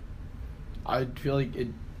 Yeah. I feel like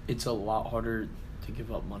it's a lot harder to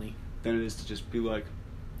give up money. Than it is to just be like,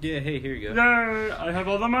 Yeah, hey, here you go. yay, I have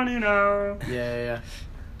all the money now. Yeah.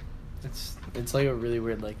 It's like a really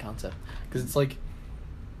weird like concept, because it's like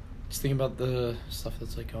just think about the stuff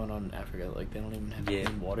that's like going on in Africa. Like they don't even have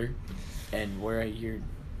clean water, and we're out here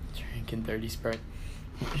drinking 30 Sprite.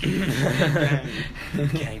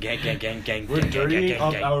 Gang. We're dirtying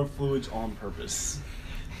up gang. our fluids on purpose.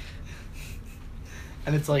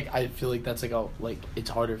 And it's like I feel like that's like it's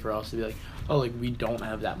harder for us to be like, oh, like we don't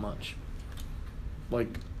have that much.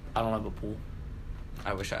 Like I don't have a pool.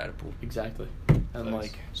 I wish I had a pool. Exactly. And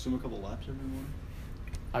like swim a couple laps every morning.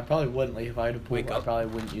 I probably wouldn't, like if I had a pool, Wake I up. probably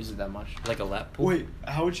wouldn't use it that much. Like a lap pool. Wait,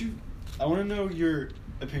 how would you? I want to know your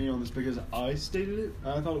opinion on this because I stated it and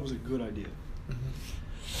I thought it was a good idea.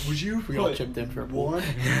 Mm-hmm. Would you We all put chipped in for a pool. one?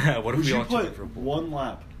 What if would we you all put chipped in for a pool? one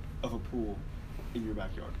lap of a pool in your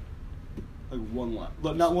backyard? Like one lap,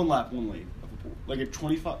 not one lap, one lane of a pool. Like a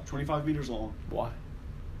 25 meters long. Why?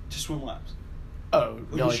 to swim laps. Oh,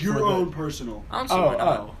 Like, yeah, it's your for the- own personal. I don't see why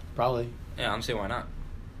not. Oh, probably. Yeah, I'm saying why not.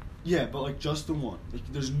 Yeah, but like just the one. Like,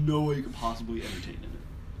 there's no way you could possibly entertain in it.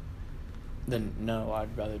 Then no,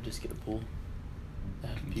 I'd rather just get a pool.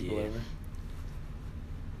 Have people Yeah. over.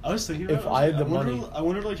 I was thinking If about it, I had the wonder, money- I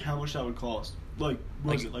wondered like how much that would cost. Like,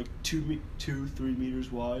 what was Like- it like 3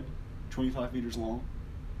 meters wide, 25 meters long?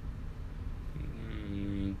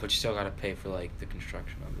 But you still gotta pay for like the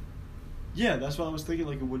construction of it. Yeah, that's what I was thinking.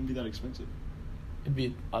 Like, it wouldn't be that expensive. It'd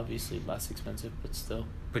be obviously less expensive, but still.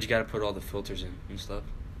 But you gotta put all the filters in and stuff.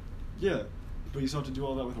 Yeah, but you still have to do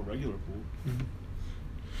all that with a regular pool. Mm-hmm.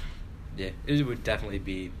 Yeah, it would definitely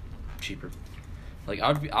be cheaper. Like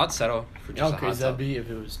I'd settle for You know just how a hot crazy that'd tub. be if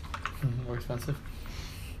it was more expensive?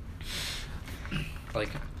 Like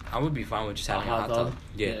I would be fine with just A having a hot hot tub. tub?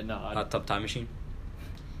 Yeah, Yeah, no, I'd- hot tub time machine.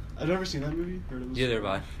 I've never seen that movie. Heard it was Neither have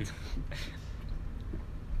I.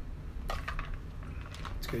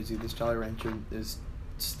 It's crazy. This Jolly Rancher is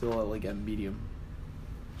still at like a medium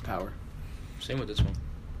power. Same with this one.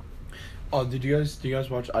 Oh, do you guys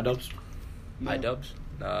watch iDubbbz? No.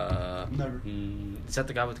 iDubbbz. Never. Is that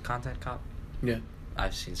the guy with the content cop? Yeah.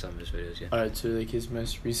 I've seen some of his videos. Yeah. Alright, so like his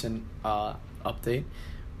most recent update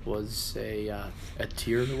was a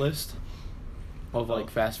tier list of like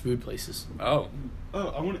fast food places. Oh. Oh,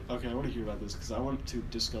 I want to hear about this because I want to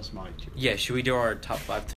discuss my tier. Yeah. Should we do our top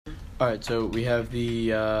 5? Alright, so we have the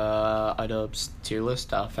iDubbbz tier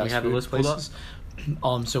list, fast We have the food list pulled up?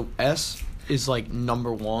 places. So S is like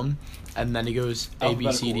number 1, and then it goes A,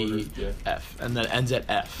 B, C, D, Alphabetical order, yeah. F, and then ends at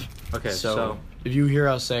F. Okay, So, so- if you hear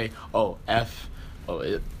us say, "Oh, F,"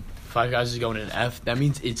 Five Guys is going in F, that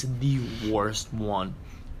means it's the worst one.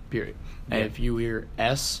 Period. And Yeah. if you hear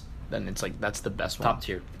S, then it's like that's the best one. Top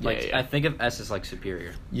tier. Like yeah. I think of S as like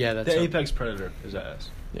superior. Yeah, that's The how- apex predator is a S.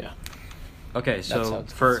 Yeah. Okay, That's how so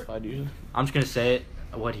it's for classified usually. I'm just gonna say it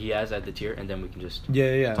what he has at the tier, and then we can just Yeah,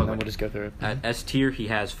 talk and then about we'll just go through it. At S tier, he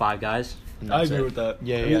has Five Guys. And I that's agree it. with that.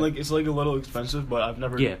 Yeah, I yeah. mean, like it's like a little expensive, but I've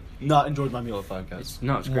never Yeah. not enjoyed my meal at Five Guys.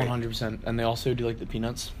 It's great. 100%. And they also do like the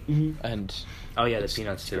peanuts, Mm-hmm. and Oh yeah, the it's-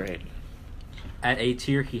 peanuts it's too. great. At A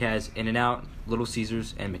tier, he has In-N-Out, Little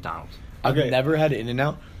Caesars, and McDonald's. I've Okay. never had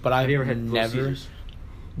In-N-Out, but I've Have you ever had Little never. Caesars?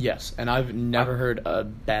 Yes, and I've never heard a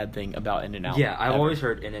bad thing about In-N-Out. Yeah, I've ever. always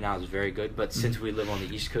heard In-N-Out is very good, but since we live on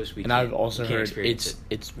the East Coast, we And can't, I've also can't heard experience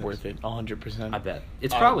it's worth it, 100%. I bet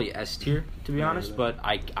it's I- probably S tier to be Yeah, honest, yeah. but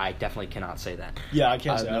I definitely cannot say that. Yeah, I I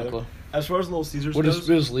can't have say no either. clue. As far as Little Caesars We'll goes,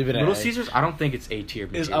 just leave it at Little A. Caesars, I don't think it's A tier.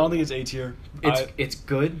 I don't think it's A tier. It's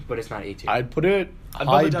good, but it's not A tier. I'd put it I'd bump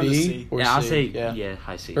high it down to B C. or yeah, I'll C. say yeah.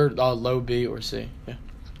 high C. Or low B or C. Yeah,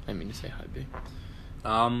 I mean to say high B.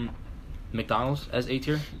 McDonald's as A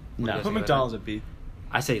tier. What do you No. guys Put think about McDonald's that? at B.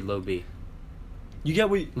 I say low B. You get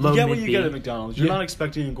what Low you mid B. get at McDonald's. You're Yeah. not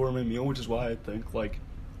expecting a gourmet meal, which is why I think like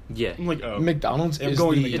Yeah. I'm like, oh, McDonald's I'm is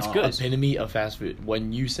going to the McDonald's. epitome of fast food.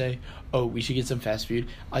 When you say, "Oh, we should get some fast food,"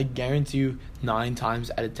 I guarantee you, 9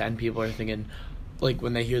 times out of 10 people are thinking, like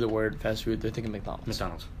when they hear the word fast food, they're thinking McDonald's.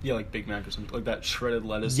 McDonald's. yeah, like Big Mac or something, like that shredded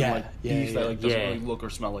lettuce Yeah, and like yeah, beef that yeah. like doesn't Yeah. really look or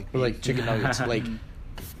smell like Or like beef. chicken nuggets. Like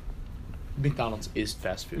McDonald's is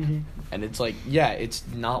fast food, Mhm. and it's like, yeah, it's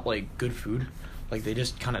not like good food. Like they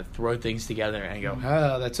just kind of throw things together and go,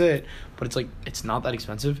 that's it. But it's like it's not that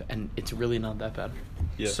expensive, and it's really not that bad.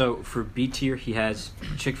 Yeah. So for B tier, he has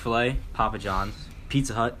Chick-fil-A, Papa John's,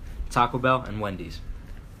 Pizza Hut, Taco Bell, and Wendy's.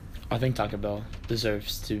 I think Taco Bell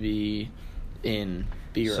deserves to be in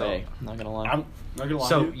B or So, A. I'm not gonna lie. I'm not gonna lie.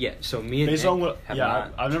 So to you. yeah, so me and Based Nick on what, have yeah,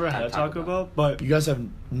 not I've never had Taco Bell, but You guys have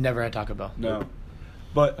never had Taco Bell. no.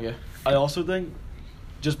 But Okay. I also think,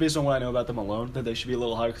 just based on what I know about them alone, that they should be a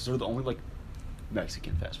little higher because they're the only like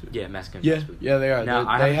Mexican fast food. Yeah, Mexican Yeah, fast food. yeah, they are. Now,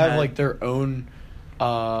 I They haven't have had- like their own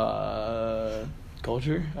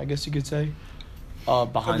culture, I guess you could say,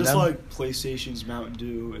 Of behind just them. like PlayStation's Mountain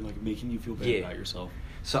Dew and like making you feel bad Yeah. about yourself.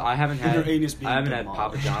 So I haven't And had their anus being I haven't had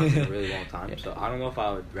Papa demolished. John's in a really long time, Yeah. so I don't know if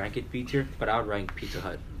I would rank it B tier, but I would rank Pizza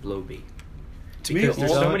Hut low B. To me, Because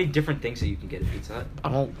there's all- so many different things that you can get at Pizza Hut. I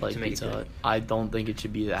don't like to make it Pizza good. Hut. I don't think it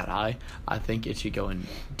should be that high. I think it should go in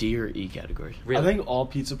D or E category. Really? I think all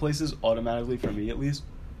pizza places automatically, for me at least,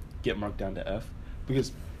 get marked down to F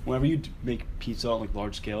because whenever you make pizza on like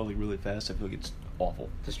large scale, like really fast, I feel like it's awful.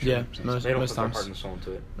 That's true. Yeah, most- they don't most put their times. heart and soul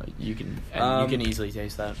into it. Like, you can easily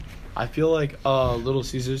taste that. I feel like Little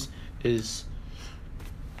Caesars is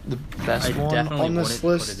the best I one definitely on this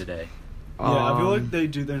wouldn't list. put it today. Yeah, I feel Um, like they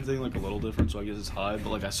do their thing like a little different, so I guess it's high. But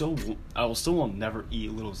like I will still never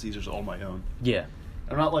eat Little Caesars on my own. Yeah.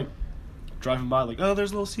 I'm not like driving by like, oh,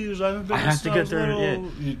 there's Little Caesars. I haven't been. I have to get there,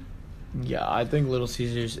 Yeah. Yeah, I think Little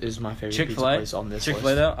Caesars is my favorite pizza Chick-fil-A, place on this Chick-fil-A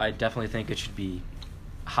list. though, I definitely think it should be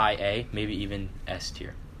high A, maybe even S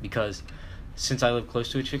tier. because since I live close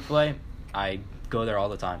to a Chick-fil-A, I go there all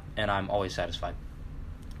the time, and I'm always satisfied.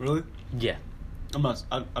 Really? Yeah, I'm not.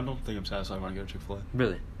 I don't think I'm satisfied when I go to Chick-fil-A.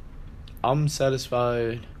 really. I'm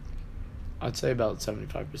satisfied. I'd say about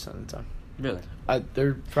 75% of the time. Really?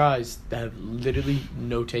 Their fries have literally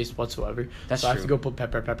no taste whatsoever. That's so I have true. to go put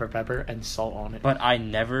pepper, and salt on it. But I've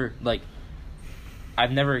never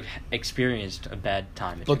experienced a bad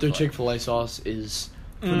time at But their Chick-fil-A. Chick-fil-A sauce is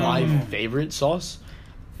my favorite sauce.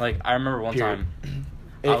 Like, I remember one Period. time...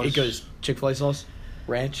 It goes Chick-fil-A sauce,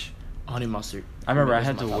 ranch, honey mustard. I remember I Those are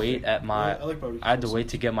had my to top wait three. at my... I like barbecue I had to sauce. wait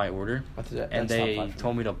to get my order, and they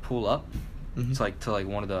told me to pull up to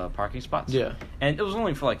one of the parking spots. Yeah. And it was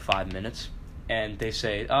only for like 5 minutes. And they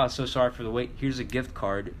say, "Oh, so sorry for the wait. Here's a gift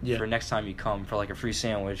card for next time you come for like a free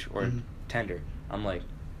sandwich or tender." I'm like,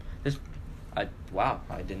 you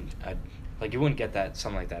wouldn't get that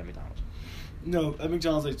something like that at McDonald's. No, at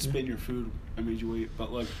McDonald's they spit in your food and made you wait,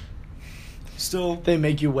 but like, still. They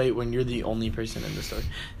make you wait when you're the only person in the store.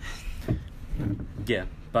 Yeah,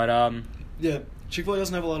 but Yeah, Chick-fil-A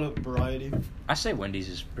doesn't have a lot of variety. I say Wendy's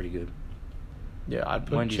is pretty good. Yeah, I'd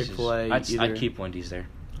put Wendy's Chick-fil-A I'd keep Wendy's there.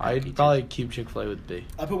 I'd probably keep Chick-fil-A with B.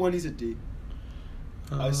 I put Wendy's at D.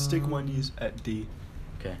 I stick Wendy's at D.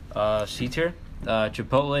 Okay. C tier,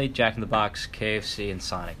 Chipotle, Jack in the Box, KFC, and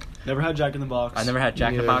Sonic. Never had Jack in the Box. I never had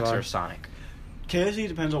Jack in the Neither Box have I. or Sonic. KFC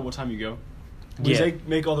depends on what time you go. Because Yeah. they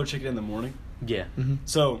make all their chicken in the morning. Yeah. Mm-hmm.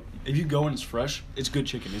 So if you go and it's fresh, it's good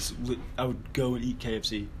chicken. I would go and eat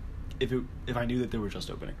KFC if I knew that they were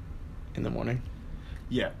just opening. In the morning.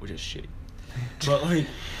 Yeah, which is shitty. But like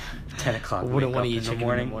 10 o'clock. I wouldn't wake wanna up eat in the chicken in the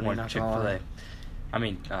morning. morning, Want not gonna Chick-fil-A. lie. I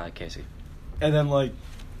mean, KFC. And then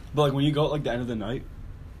when you go at like the end of the night,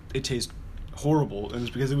 it tastes horrible, and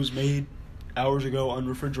it's because it was made hours ago,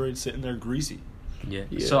 unrefrigerated, sitting there greasy. Yeah.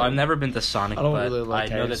 Yeah. So I've never been to Sonic, I don't but really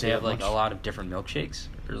like I know that KFC they have that like much. a lot of different milkshakes.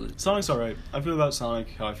 Sonic's alright. I feel about Sonic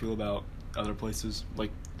how I feel about other places.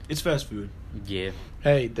 Like, it's fast food. Yeah.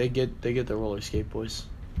 Hey, they get the roller skate boys.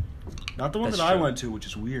 Not the one That's that I true. went to, which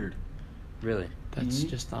is weird. Really. That's Mhm.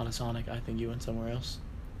 just not a Sonic. I think you went somewhere else.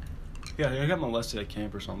 Yeah, I got molested at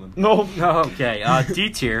camp or something. No. Okay. D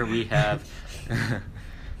tier we have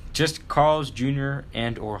just Carl's Jr.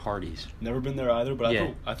 and or Hardee's. Never been there either, but Yeah.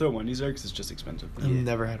 I throw Wendy's there because it's just expensive. I've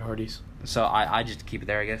never had Hardee's. So I just keep it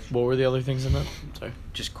there, I guess. What were the other things in that? Sorry.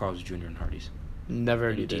 Just Carl's Jr. and Hardee's. Never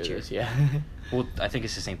heard In either of D-tier. those, yeah. Well, I think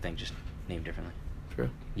it's the same thing, just named differently. True.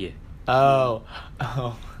 Yeah. Oh.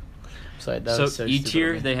 Sorry, that was so E stupid tier,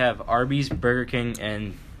 of me. they have Arby's, Burger King,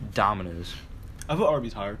 and Domino's. I put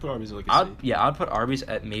Arby's higher. Put Arby's at like a C. I'd put Arby's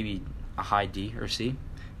at maybe a high D or C,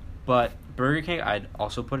 but Burger King I'd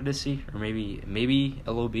also put it as C or maybe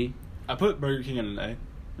a low B. I put Burger King at an A.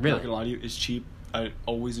 Really? Not gonna lie to you, it's cheap. I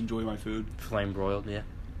always enjoy my food. Flame broiled, yeah.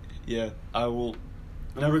 Yeah, I will.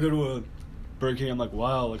 Whenever I go to a Burger King, I'm like,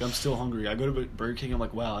 wow, like I'm still hungry. I go to Burger King, I'm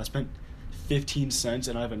like, wow, I spent 15 cents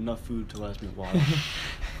and I have enough food to last me a while.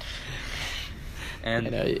 And I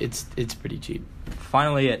know, it's pretty cheap.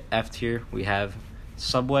 finally at F tier we have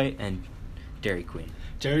Subway and Dairy Queen.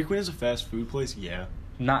 Dairy Queen is a fast food place, yeah.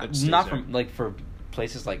 Not It stays not there. from for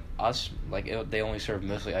places like us, they only serve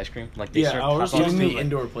mostly ice cream. Like they Yeah, serve ours hot dogs Even too, the like-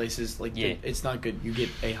 indoor places, Yeah. it's not good. You get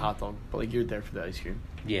a hot dog, but you're there for the ice cream.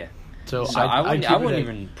 Yeah. So, So I'd I keep wouldn't it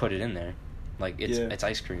even put it in there. Like it's Yeah. it's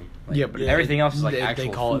ice cream. Like, yeah, but everything else is like they, actual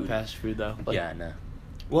They call food. it fast food though. Like, Yeah, I know.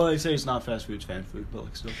 Well, they say it's not fast food, it's fan food, but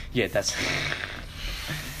like still. Yeah, that's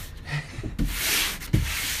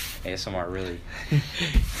ASMR really.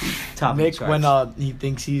 Top Nick, when charts. he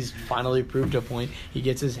thinks he's finally proved a point, he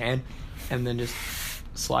gets his hand and then just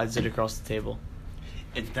slides it across the table.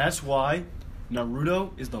 And that's why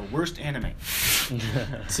Naruto is the worst anime.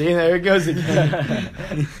 See, there it goes again.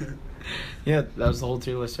 Yeah, that was the whole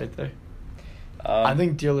tier list right there. I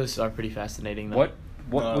think tier lists are pretty fascinating though. what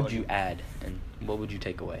would like- you add and what would you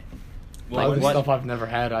take away? Well, Like what- stuff I've never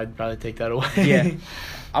had, I'd probably take that away. Yeah,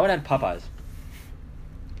 I would add Popeyes.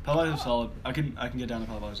 Popeyes is solid. I can get down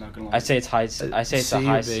to Popeyes, not gonna lie. I say it's high. I say it's a C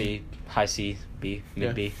high or B? C, high C, B, mid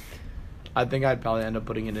Yeah. B. I think I'd probably end up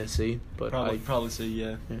putting it in a C, but probably say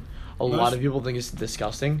yeah. a lot of people think it's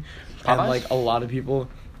disgusting, and Popeyes? like a lot of people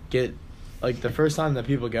get like the first time that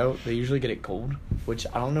people go, they usually get it cold, which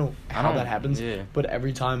I don't know how don't- that happens. yeah. But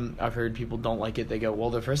every time I've heard people don't like it, they go, "Well,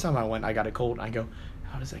 the first time I went, I got it cold." And I go,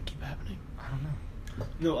 "How does that keep happening?" I don't know.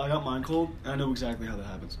 No, I got mine cold, and I know exactly how that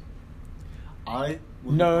happens.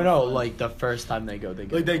 No, like the first time they go, they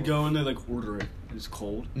get Like it they cold. go and they like order it, and it's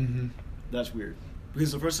cold. Mm-hmm. That's weird.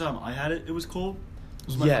 Because the first time I had it, it was cold. It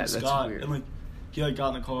was my Yeah, friend that's Scott, weird. and like he like got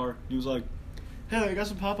in the car. He was like, "Hey, I got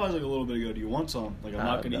some Popeyes like a little bit ago. Do you want some? Like I'm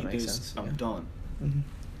not gonna that eat makes this. sense, I'm yeah. done." Mm-hmm.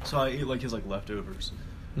 So I ate like his like leftovers.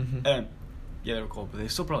 Mm-hmm. And yeah, they were cold, but it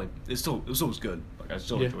still was good. Like I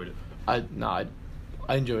still enjoyed it.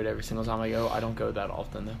 I enjoy it every single time I go. I don't go that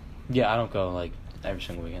often though. Yeah, I don't go like every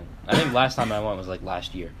single weekend. I think last time I went was like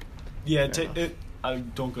last year. Yeah, I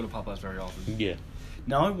don't go to Popeyes very often. Yeah.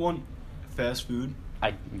 Now I want fast food.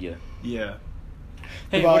 Yeah. Yeah.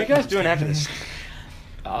 Hey, what are you guys doing after this?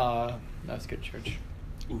 That's good, church.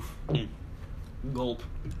 Oof. Mm. Gulp.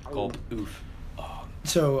 Oof.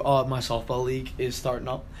 So my softball league is starting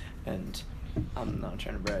up, and I'm not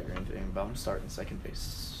trying to brag or anything, but I'm starting second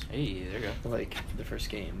base. Hey, there you go. Like the first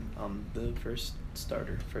game, the first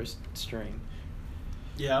starter, first string.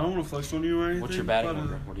 Yeah, I don't want to flex on you or anything. What's your batting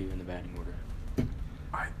order? What are you in the batting order?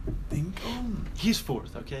 I think he's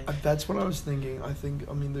fourth. Okay. That's what I was thinking.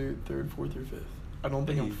 They're third, fourth, or fifth. I don't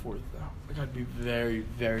think I'm fourth though. Like I'd be very,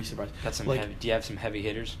 very surprised. That's some like, heavy. Do you have some heavy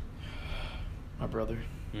hitters? My brother.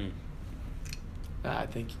 Mm. I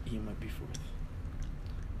think he might be fourth,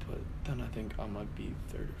 but then I think I might be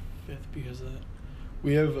third or fifth because of that.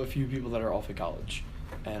 We have a few people that are off at college,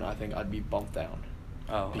 and I think I'd be bumped down.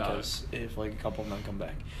 Oh, because if like a couple of them come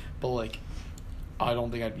back, but like I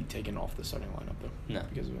don't think I'd be taken off the starting lineup though. No,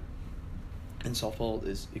 because of it. And softball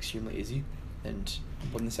is extremely easy, and I'm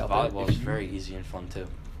putting this out volleyball there. is very easy and fun too.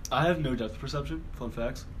 I have no depth perception. Fun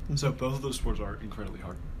facts. Mm-hmm. So both of those sports are incredibly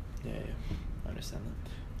hard. Yeah, I understand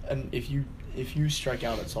that. And if you strike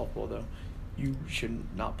out at softball though, you should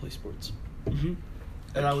not play sports. Mm-hmm.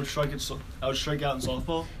 And I would strike out in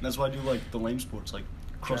softball. And that's why I do like the lame sports like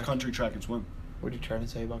cross country, track, and swim. What are you trying to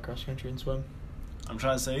say about cross country and swim? I'm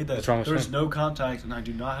trying to say that What's wrong with there's swim? no contact, and I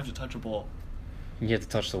do not have to touch a ball. You have to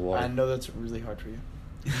touch the water. I know that's really hard for you.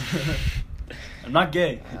 I'm not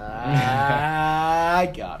gay.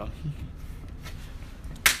 I got him.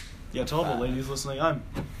 Yeah, to all the ladies listening, I'm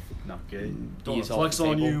not gay. Don't He's flex off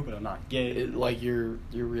the on you, table. but I'm not gay. Like you're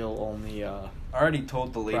real only. I already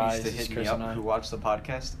told the ladies Rise to is hit me Chris up and I. who watch the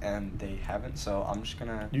podcast, and they haven't. So I'm just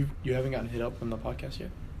gonna. You haven't gotten hit up on the podcast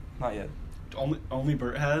yet? Not yet. Only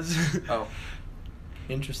Bert has. Oh.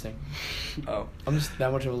 Interesting. Oh. I'm just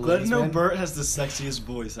that much of a Glad to ladies know man. Bert has the sexiest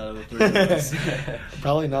voice out of the three of us.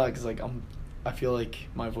 Probably not, because like I feel like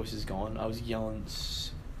my voice is gone. I was yelling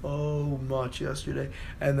so much yesterday,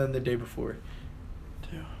 and then the day before,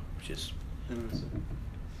 too. Just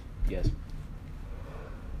Yes.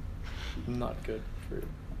 not good for.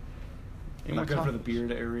 You're not good for the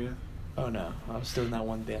beard area. Oh no, I was doing that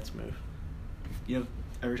one dance move. You know,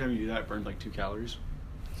 every time you do that, it burns like 2 calories.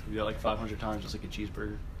 So you do that like 500 times, just like a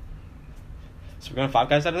cheeseburger. So we're going 5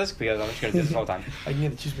 guys out of this because I'm just going to do this the whole time. I can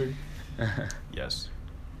get the cheeseburger. Yes.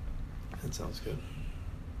 That sounds good.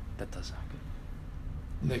 That does sound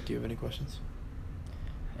good. Nick, do you have any questions?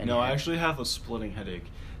 No, I actually have a splitting headache.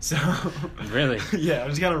 So Really? Yeah, I'm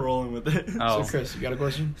just kind of rolling with it. Oh. So Chris, you got a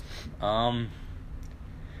question? I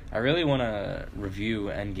really want to review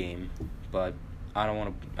Endgame, but I don't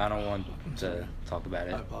want to talk about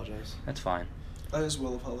it. I apologize. That's fine. I as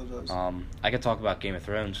well apologize. I could talk about Game of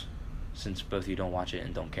Thrones, since both of you don't watch it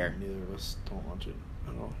and don't care. Neither of us don't watch it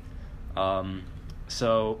at all.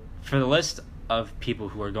 So for the list of people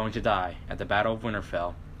who are going to die at the Battle of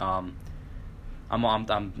Winterfell, I'm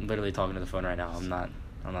literally talking to the phone right now. I'm not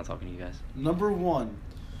talking to you guys. Number 1,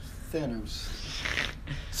 Thanos.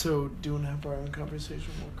 So, do you want to have our own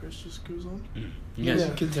conversation while Chris just goes on? You guys,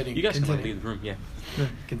 Yeah, continue. You guys can Continue. leave the room. Yeah.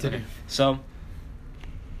 Continue. Okay. So,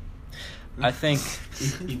 I think.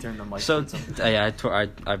 He turned the mic. So towards him. yeah,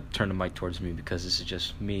 I turned the mic towards me because this is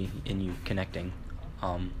just me and you connecting.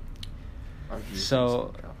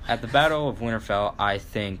 So at the Battle of Winterfell, I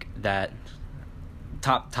think that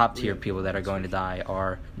top tier people that are going to die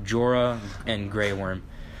are Jorah and Grey Worm.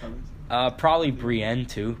 Probably Brienne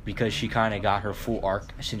too, because she kind of got her full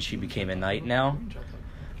arc since she became a knight now.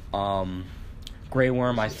 Grey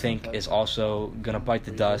Worm, I think, is also gonna bite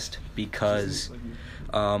the dust because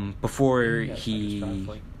before he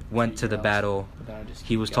went to the battle,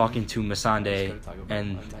 he was talking to Missandei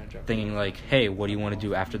and thinking like, "Hey, what do you want to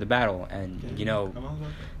do after the battle?" And you know,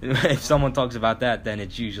 if someone talks about that, then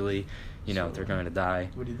it's usually, you know, they're going to die.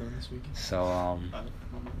 What are you doing this week? So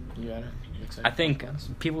You got it? I think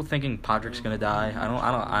people thinking Podrick's gonna die.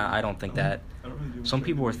 I don't think that. Some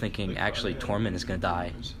people were thinking actually Tormund is gonna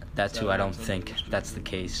die. That too, I don't think that's the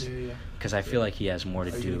case because I feel like he has more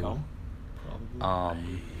to do.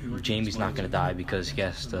 Jaime's not gonna die because he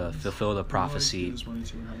has to fulfill the prophecy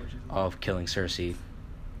of killing Cersei,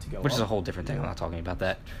 which is a whole different thing. I'm not talking about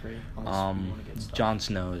that. Jon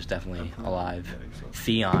Snow is definitely alive.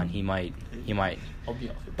 Theon, he might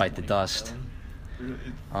bite the dust.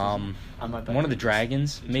 One of the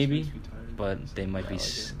dragons, maybe, but they might be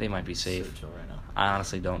safe. I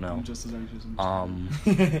honestly don't know. I'm just as anxious.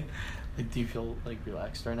 Like, do you feel like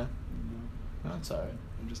relaxed right now? No, it's alright.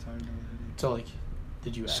 I'm just tired now. So like,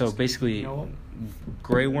 did you ask? So basically, You know what?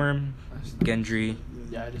 Grey Worm, Gendry,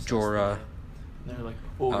 Yeah, I just Jorah. asked them. They're like,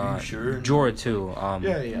 oh, are you sure? Jorah too. Yeah.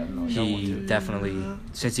 No, I don't want He to. definitely,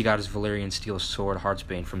 since he got his Valyrian steel sword,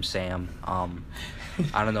 Heartsbane from Sam. I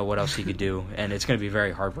don't know what else he could do, and it's gonna be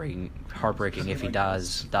very heartbreaking if he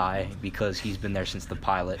does die because he's been there since the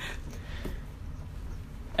pilot.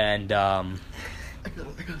 And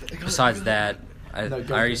besides that, I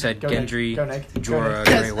already said go next, Gendry, go next, go Jorah,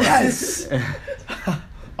 next. Grey Worm. Yes!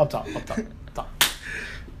 Up top.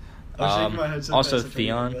 I was shaking my head so Also fast I tried to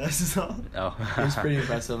Theon. get my glasses on. Oh, It was pretty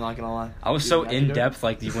impressive, I'm not gonna lie. I was You so have to in do it? depth,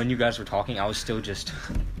 like when you guys were talking, I was still just.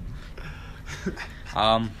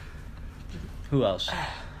 Who else?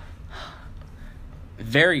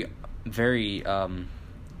 Very, one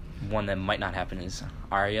that might not happen is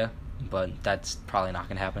Arya, but that's probably not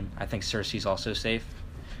gonna happen. I think Cersei's also safe.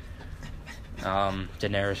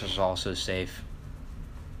 Daenerys is also safe.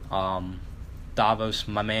 Davos,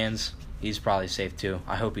 my man's, he's probably safe too.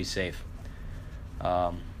 I hope he's safe.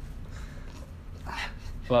 But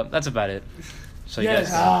that's about it. So Yes.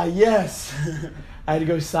 you guys, Yes. I had to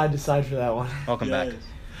go side to side for that one. welcome back. Yes.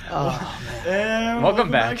 Oh, man. And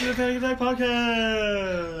Welcome back. to the Panic Attack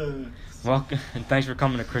Podcast. Welcome, and thanks for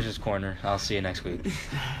coming to Chris's Corner. I'll see you next week.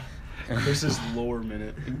 Chris's lore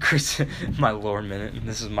minute. Chris, my lore minute.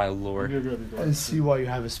 This is my lore. I see why you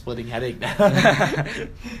have a splitting headache now. I think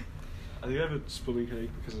I have a splitting headache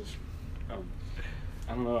because of,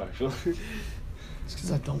 I don't know. I feel It's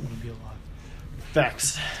because I don't want to be alive.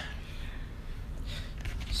 facts.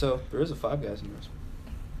 So there is a Five Guys in this.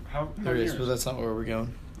 How There it is, years? but that's not where we're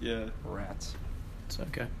going. Yeah. Rats. It's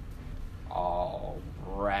okay. All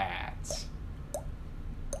rats.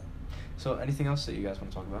 So anything else that you guys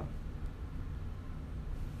want to talk about?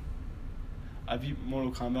 I beat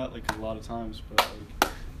Mortal Kombat like a lot of times, but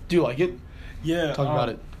like. Do you like it? Yeah. Talk about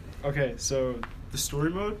it. Okay, so the story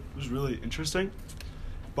mode was really interesting,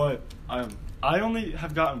 but I only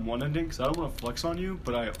have gotten one ending because I don't want to flex on you,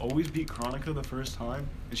 but I always beat Chronica the first time,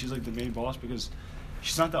 and she's like the main boss because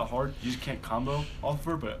she's not that hard. You just can't combo off of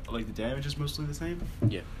her, but like the damage is mostly the same.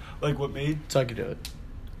 Yeah. Like what made So I could do it.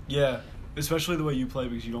 yeah, especially the way you play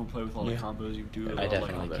because you don't play with all Yeah. the combos you do. I all,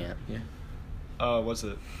 definitely like, can't. Yeah. What's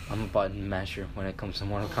it? I'm a button masher when it comes to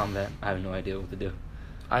Mortal Kombat. I have no idea what to do.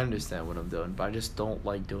 I understand what I'm doing, but I just don't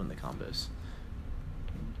like doing the combos.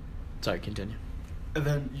 Sorry, continue. And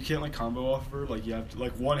then you can't like combo off of her. Like you have to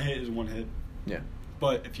like one hit is one hit. Yeah.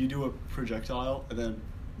 But if you do a projectile and then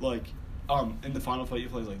like in the final fight you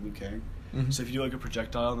play as like Liu Kang. Mhm. So if you do like a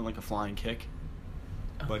projectile and then like a flying kick,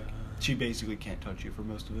 like she basically can't touch you for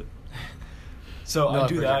most of it. So No, I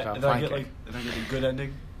do that projectile, and then I flying get kick. and I get a good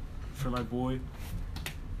ending for my boy.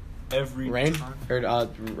 Every Rain? time. Or,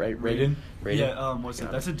 Raiden? Raiden? Yeah, what's Got it?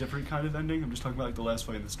 it. That's a different kind of ending. I'm just talking about like the last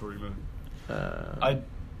fight in the story mode. I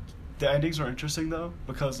The endings are interesting though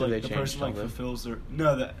because Did they like the change person like something? fulfills their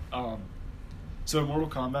so in Mortal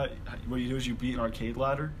Kombat what you do is you beat an arcade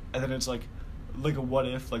ladder and then it's like a what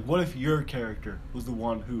if your character was the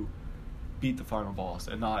one who beat the final boss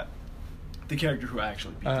and not the character who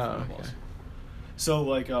actually beat the final okay. boss. So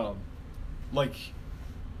like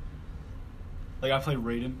I play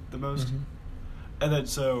Raiden the most. Mhm. And then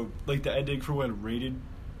so like the ending for when Raiden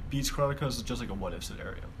beats Chronica is just like a what if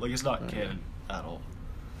scenario. Like it's not Okay. canon at all.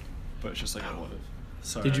 But it's just like a what if.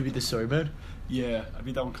 Sorry. Did you beat the story mode? Yeah, I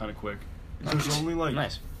beat that one kinda quick. There's only like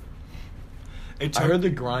Nice. It I took, heard the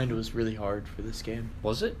grind was really hard for this game.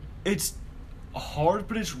 Was it? it's hard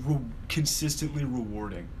but it's consistently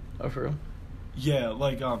rewarding. Oh, for real? Yeah,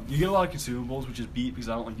 like you get a lot of consumables, which is beat because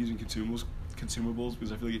I don't like using consumables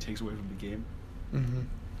because I feel like it takes away from the game. Mm-hmm.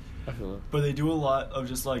 I feel it. But they do a lot of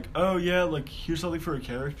just like, oh yeah, like here's something for a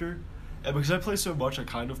character. And because I play so much, I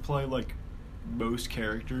kind of play like most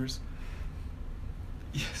characters.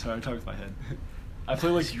 Yeah, sorry, I'm talking with my head. I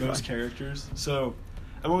play like You're most fine. characters. So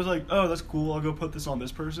I'm always like, oh, that's cool, I'll go put this on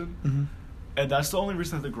this person. Mm-hmm. And that's the only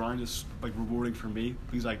reason that the grind is like rewarding for me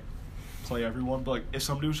because I play everyone. But like if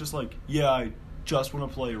somebody was just like, yeah, I just want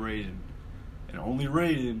to play Raiden and only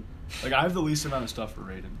Raiden, like I have the least amount of stuff for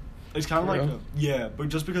Raiden. It's kind of For like real? yeah, but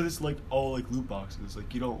just because it's like all like loot boxes,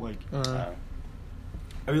 like you don't like. I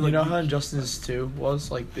mean, You like know how Injustice 2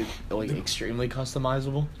 was? Like, extremely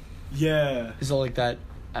customizable? yeah, Is it like that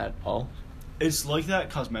at all? it's like that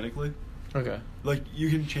cosmetically. Okay. Like you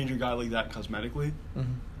can change your guy like that cosmetically,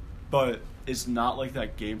 Mm-hmm. but it's not like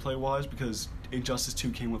that gameplay wise because Injustice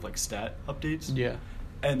 2 came with like stat updates. Yeah.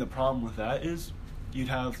 And the problem with that is you'd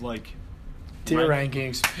have like Tier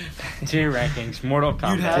rankings. Tier rankings. Mortal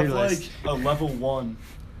Kombat. You'd have tier like list. a level 1,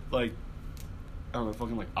 like I don't know,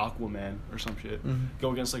 fucking like Aquaman or some shit. Mhm.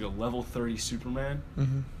 Go against like a level 30 Superman,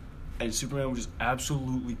 Mm-hmm. and Superman would just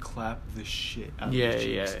absolutely clap the shit out Yeah, of his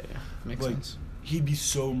yeah, cheeks. yeah. Makes Like, sense. He'd be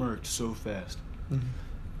so murked so fast. Mm-hmm.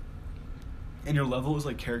 And your level is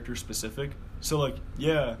like character specific. So like,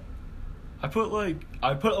 yeah, I put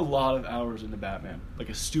a lot of hours into Batman, like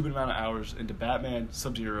a stupid amount of hours into Batman,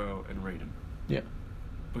 Sub-Zero, and Raiden, Yeah.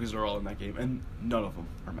 because they're all in that game, and none of them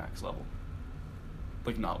are max level.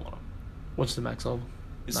 Like not one of them. What's the max level?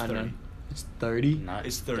 It's 99. 30. It's 30? Not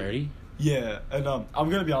It's 30. 30? Yeah, and I'm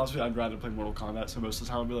gonna be honest with you, I'd rather play Mortal Kombat. So most of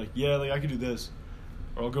the time I'll be like, yeah, like I could do this,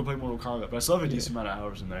 or I'll go play Mortal Kombat. But I still have a Yeah. decent amount of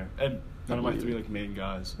hours in there, and none of my 3 like main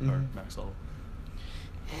guys are Mhm. max level.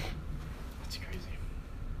 That's crazy.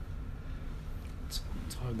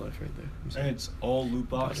 It's hard life right there. I'm And sorry. it's all loot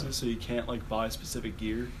boxes, so you can't like buy specific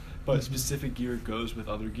gear, but Mhm. specific gear goes with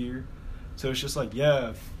other gear. So it's just like,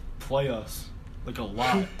 yeah, play us like a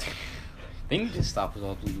lot. They need to stop with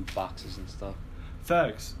all the loot boxes and stuff.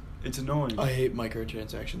 Facts. It's annoying. I hate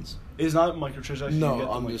microtransactions. It's not microtransactions. No, you get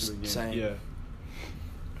them, I'm like, just through the game. saying. Yeah.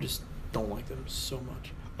 I just don't like them so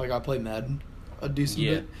much. Like, I play Madden a decent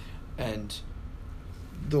Yeah. bit, and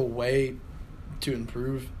the way to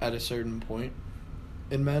improve at a certain point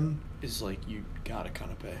in Madden is, like, you gotta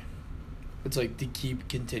kind of pay. It's like, to keep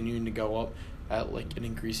continuing to go up at, like, an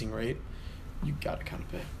increasing rate, you gotta kind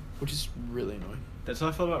of pay, which is really annoying. That's how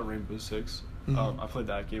I felt about Rainbow Six. Mhm. I played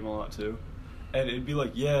that game a lot too, and it'd be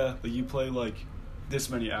like, yeah, like you play like this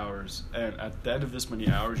many hours, and at the end of this many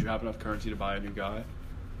hours, you have enough currency to buy a new guy,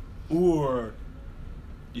 or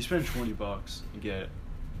you spend $20 and get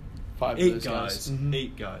 5 of 8 those guys, Mhm.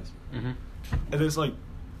 8 guys, Mm-hmm. and it's like,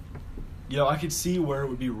 you know, I could see where it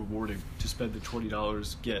would be rewarding to spend the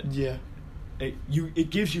 $20, get Yeah. it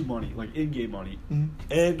gives you money, like in-game money, Mhm.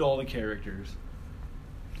 and all the characters,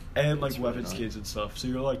 and like It's really weapons annoying. kits and stuff. So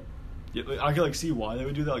you're like, yeah, like, I can like see why they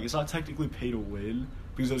would do that. Like it's not technically pay to win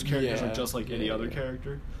because those characters Yeah, are just like any yeah, other yeah.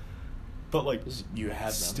 character. But like, You have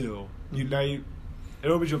them. still, Mhm. it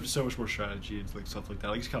opens you up to so much more strategy and like stuff like that.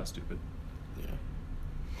 Like it's kind of stupid. Yeah.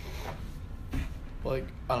 Like,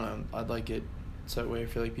 I don't know. I'd like it so that way I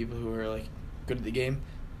feel like people who are, like, good at the game,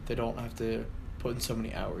 they don't have to put in so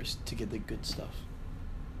many hours to get the good stuff.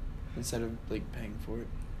 Instead of, like, paying for it.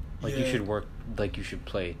 Like, you Yeah. should work, like, you should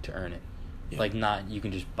play to earn it. Yeah. Like, not, you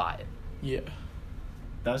can just buy it. Yeah.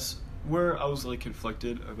 That's where I was like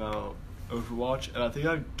conflicted about Overwatch, and I think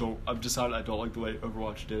I've decided I don't like the way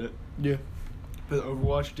Overwatch did it. Yeah. But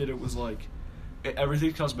Overwatch did it was like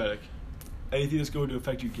everything's cosmetic. Anything that's going to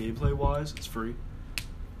affect you gameplay wise, it's free.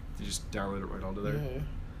 You just download it right onto there.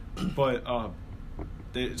 Yeah. But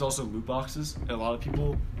it's also loot boxes, and a lot of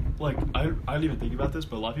people like I didn't even think about this,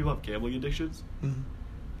 but a lot of people have gambling addictions, Mm-hmm.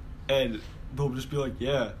 and they'll just be like,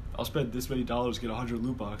 "Yeah, I'll spend this many dollars to get 100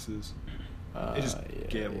 loot boxes." They just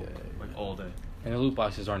gamble like all day. And the loot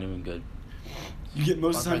boxes aren't even good. You get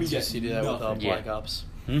most My of the time you friends get used to do that with nothing. Yeah. Black Ops.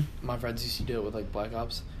 Hmm? My friends used to do it with, like, Black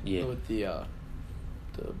Ops. Yeah. With the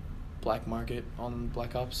black market on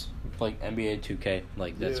Black Ops. Like NBA 2K,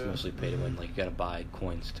 like, that's Yeah. mostly pay to win. Like, you gotta buy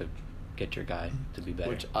coins to get your guy to be better.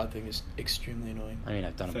 Which I think is extremely annoying. I mean,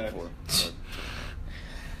 I've done it Fact. before.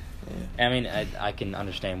 Yeah. But, I mean, I can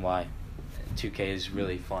understand why 2K is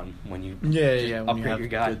really fun when you Yeah, just yeah, when you upgrade have your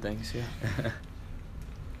guy. good things, yeah.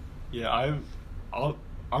 Yeah,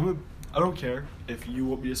 I don't care if you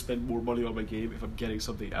want me to spend more money on my game if I'm getting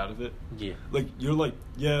something out of it. Yeah. Like you're like,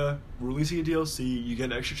 yeah, we're releasing a DLC, you get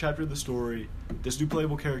an extra chapter of the story, this new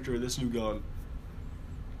playable character, this new gun.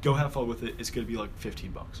 Go have fun with it. It's gonna be like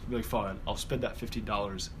 $15. I'll be like, fine, I'll spend that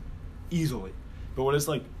 $15 easily. But when it's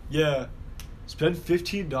like, yeah, spend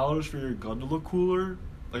 $15 for your gun to look cooler,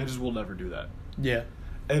 like I just will never do that. Yeah.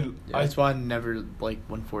 And That's why I never, like,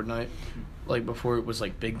 when Fortnite, like, before it was,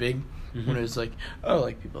 like, big, Mhm. when it was like, oh,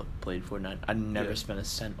 like, people played Fortnite, I never Yeah. spent a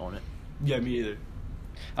cent on it. yeah, me either.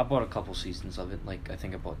 I bought a couple seasons of it. Like, I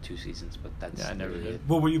think I bought 2 seasons, but that's Yeah, I never really did. it.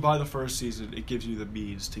 But when you buy the first season, it gives you the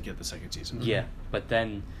means to get the second season. Yeah, but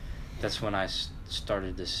then that's when I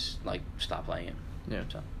started this, like, stop playing it. Yeah.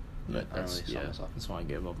 So, But I don't that's, really saw yeah, myself. that's why I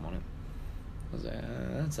gave up on it. I was like,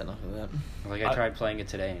 that's enough of that. like, I tried playing it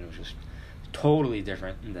today, and it was just totally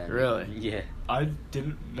different than... Really? Yeah. I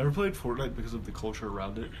never played Fortnite because of the culture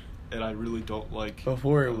around it, and I really don't like.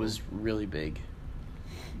 Before it was really big.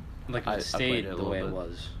 Like, I it played stayed it a the little way it bit.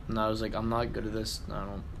 was. And I was like, I'm not good at this, and I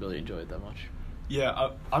don't really enjoy it that much. Yeah,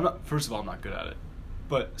 I'm not. First of all, I'm not good at it,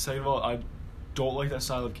 but second of all, I don't like that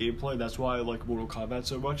style of gameplay. That's why I like Mortal Kombat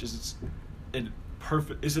so much. It's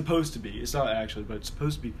perfect. It's supposed to be. It's not actually, but it's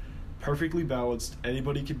supposed to be perfectly balanced.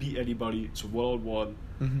 Anybody can beat anybody. It's a 1-on-1,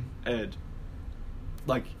 and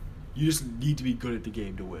like you just need to be good at the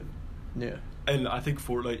game to win. Yeah. And I think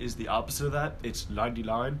Fortnite is the opposite of that. It's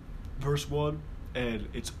 99 versus 1, and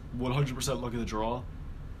it's 100% luck of the draw.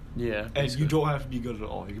 Yeah. And you don't have to be good at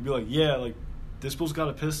all. You can be like, yeah, like this bull's got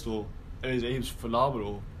a pistol and his aim's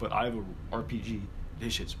phenomenal, but I have a RPG.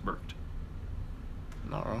 His shit's murked.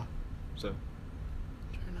 Not wrong. So.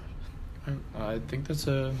 I think that's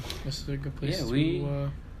a good place. Yeah, to,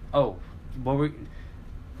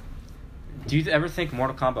 do you ever think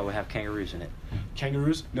Mortal Kombat would have kangaroos in it?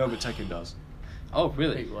 Kangaroos? No, but Tekken does. Oh,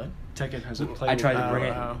 really? Wait, what? Tekken has a play. I tried to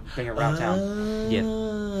bring it around town.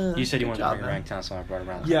 Yeah. You said you wanted to bring it man. around town, so I brought it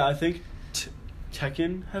around. Yeah, I think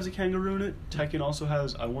Tekken has a kangaroo in it. Tekken also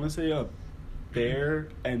has, I want to say, a bear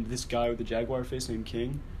and this guy with the jaguar face named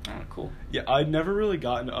King. Oh, cool. Yeah, I never really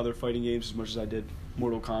got into other fighting games as much as I did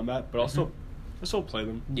Mortal Kombat, but I still play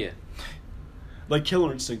them. Yeah. Like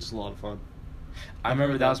Killer Instinct is a lot of fun. I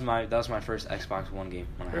remember that was my first Xbox One game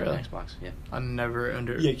when I had an Xbox. Yeah. I never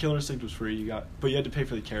under. Yeah, Killer Instinct was free. But you had to pay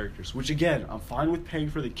for the characters. Which again, I'm fine with paying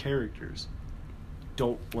for the characters.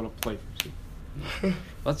 Don't want to play for Well,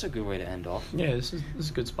 that's a good way to end off. Yeah, this is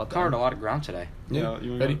a good spot. Covered a lot of ground today. Yeah.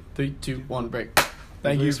 You Ready? 3, 2, 1, break.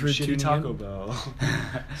 Thank you for tuning Taco in. Bell.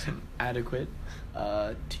 Some adequate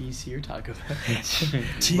T tier Taco Bell.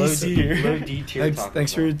 Low D tier.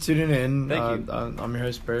 Thanks for tuning in. Thank you. I'm your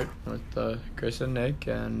host Bert with Chris and Nick,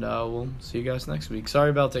 and we'll see you guys next week. Sorry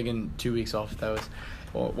about taking 2 weeks off. That was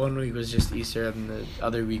 1 week was just Easter, and the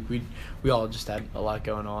other week we all just had a lot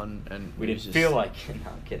going on, and We didn't feel like. No,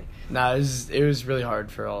 I'm kidding. Nah, it was really hard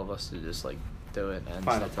for all of us to just like do it and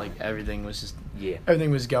Find stuff. the time. Like everything was just Everything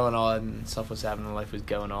was going on and stuff was happening. Life was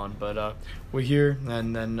going on, but we're here,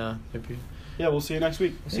 and then if you Yeah, we'll see you next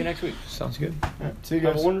week. See you next week. sounds good. Right. See you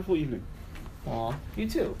Have guys. a wonderful evening. Aw, You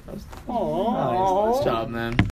too. Nice job, man.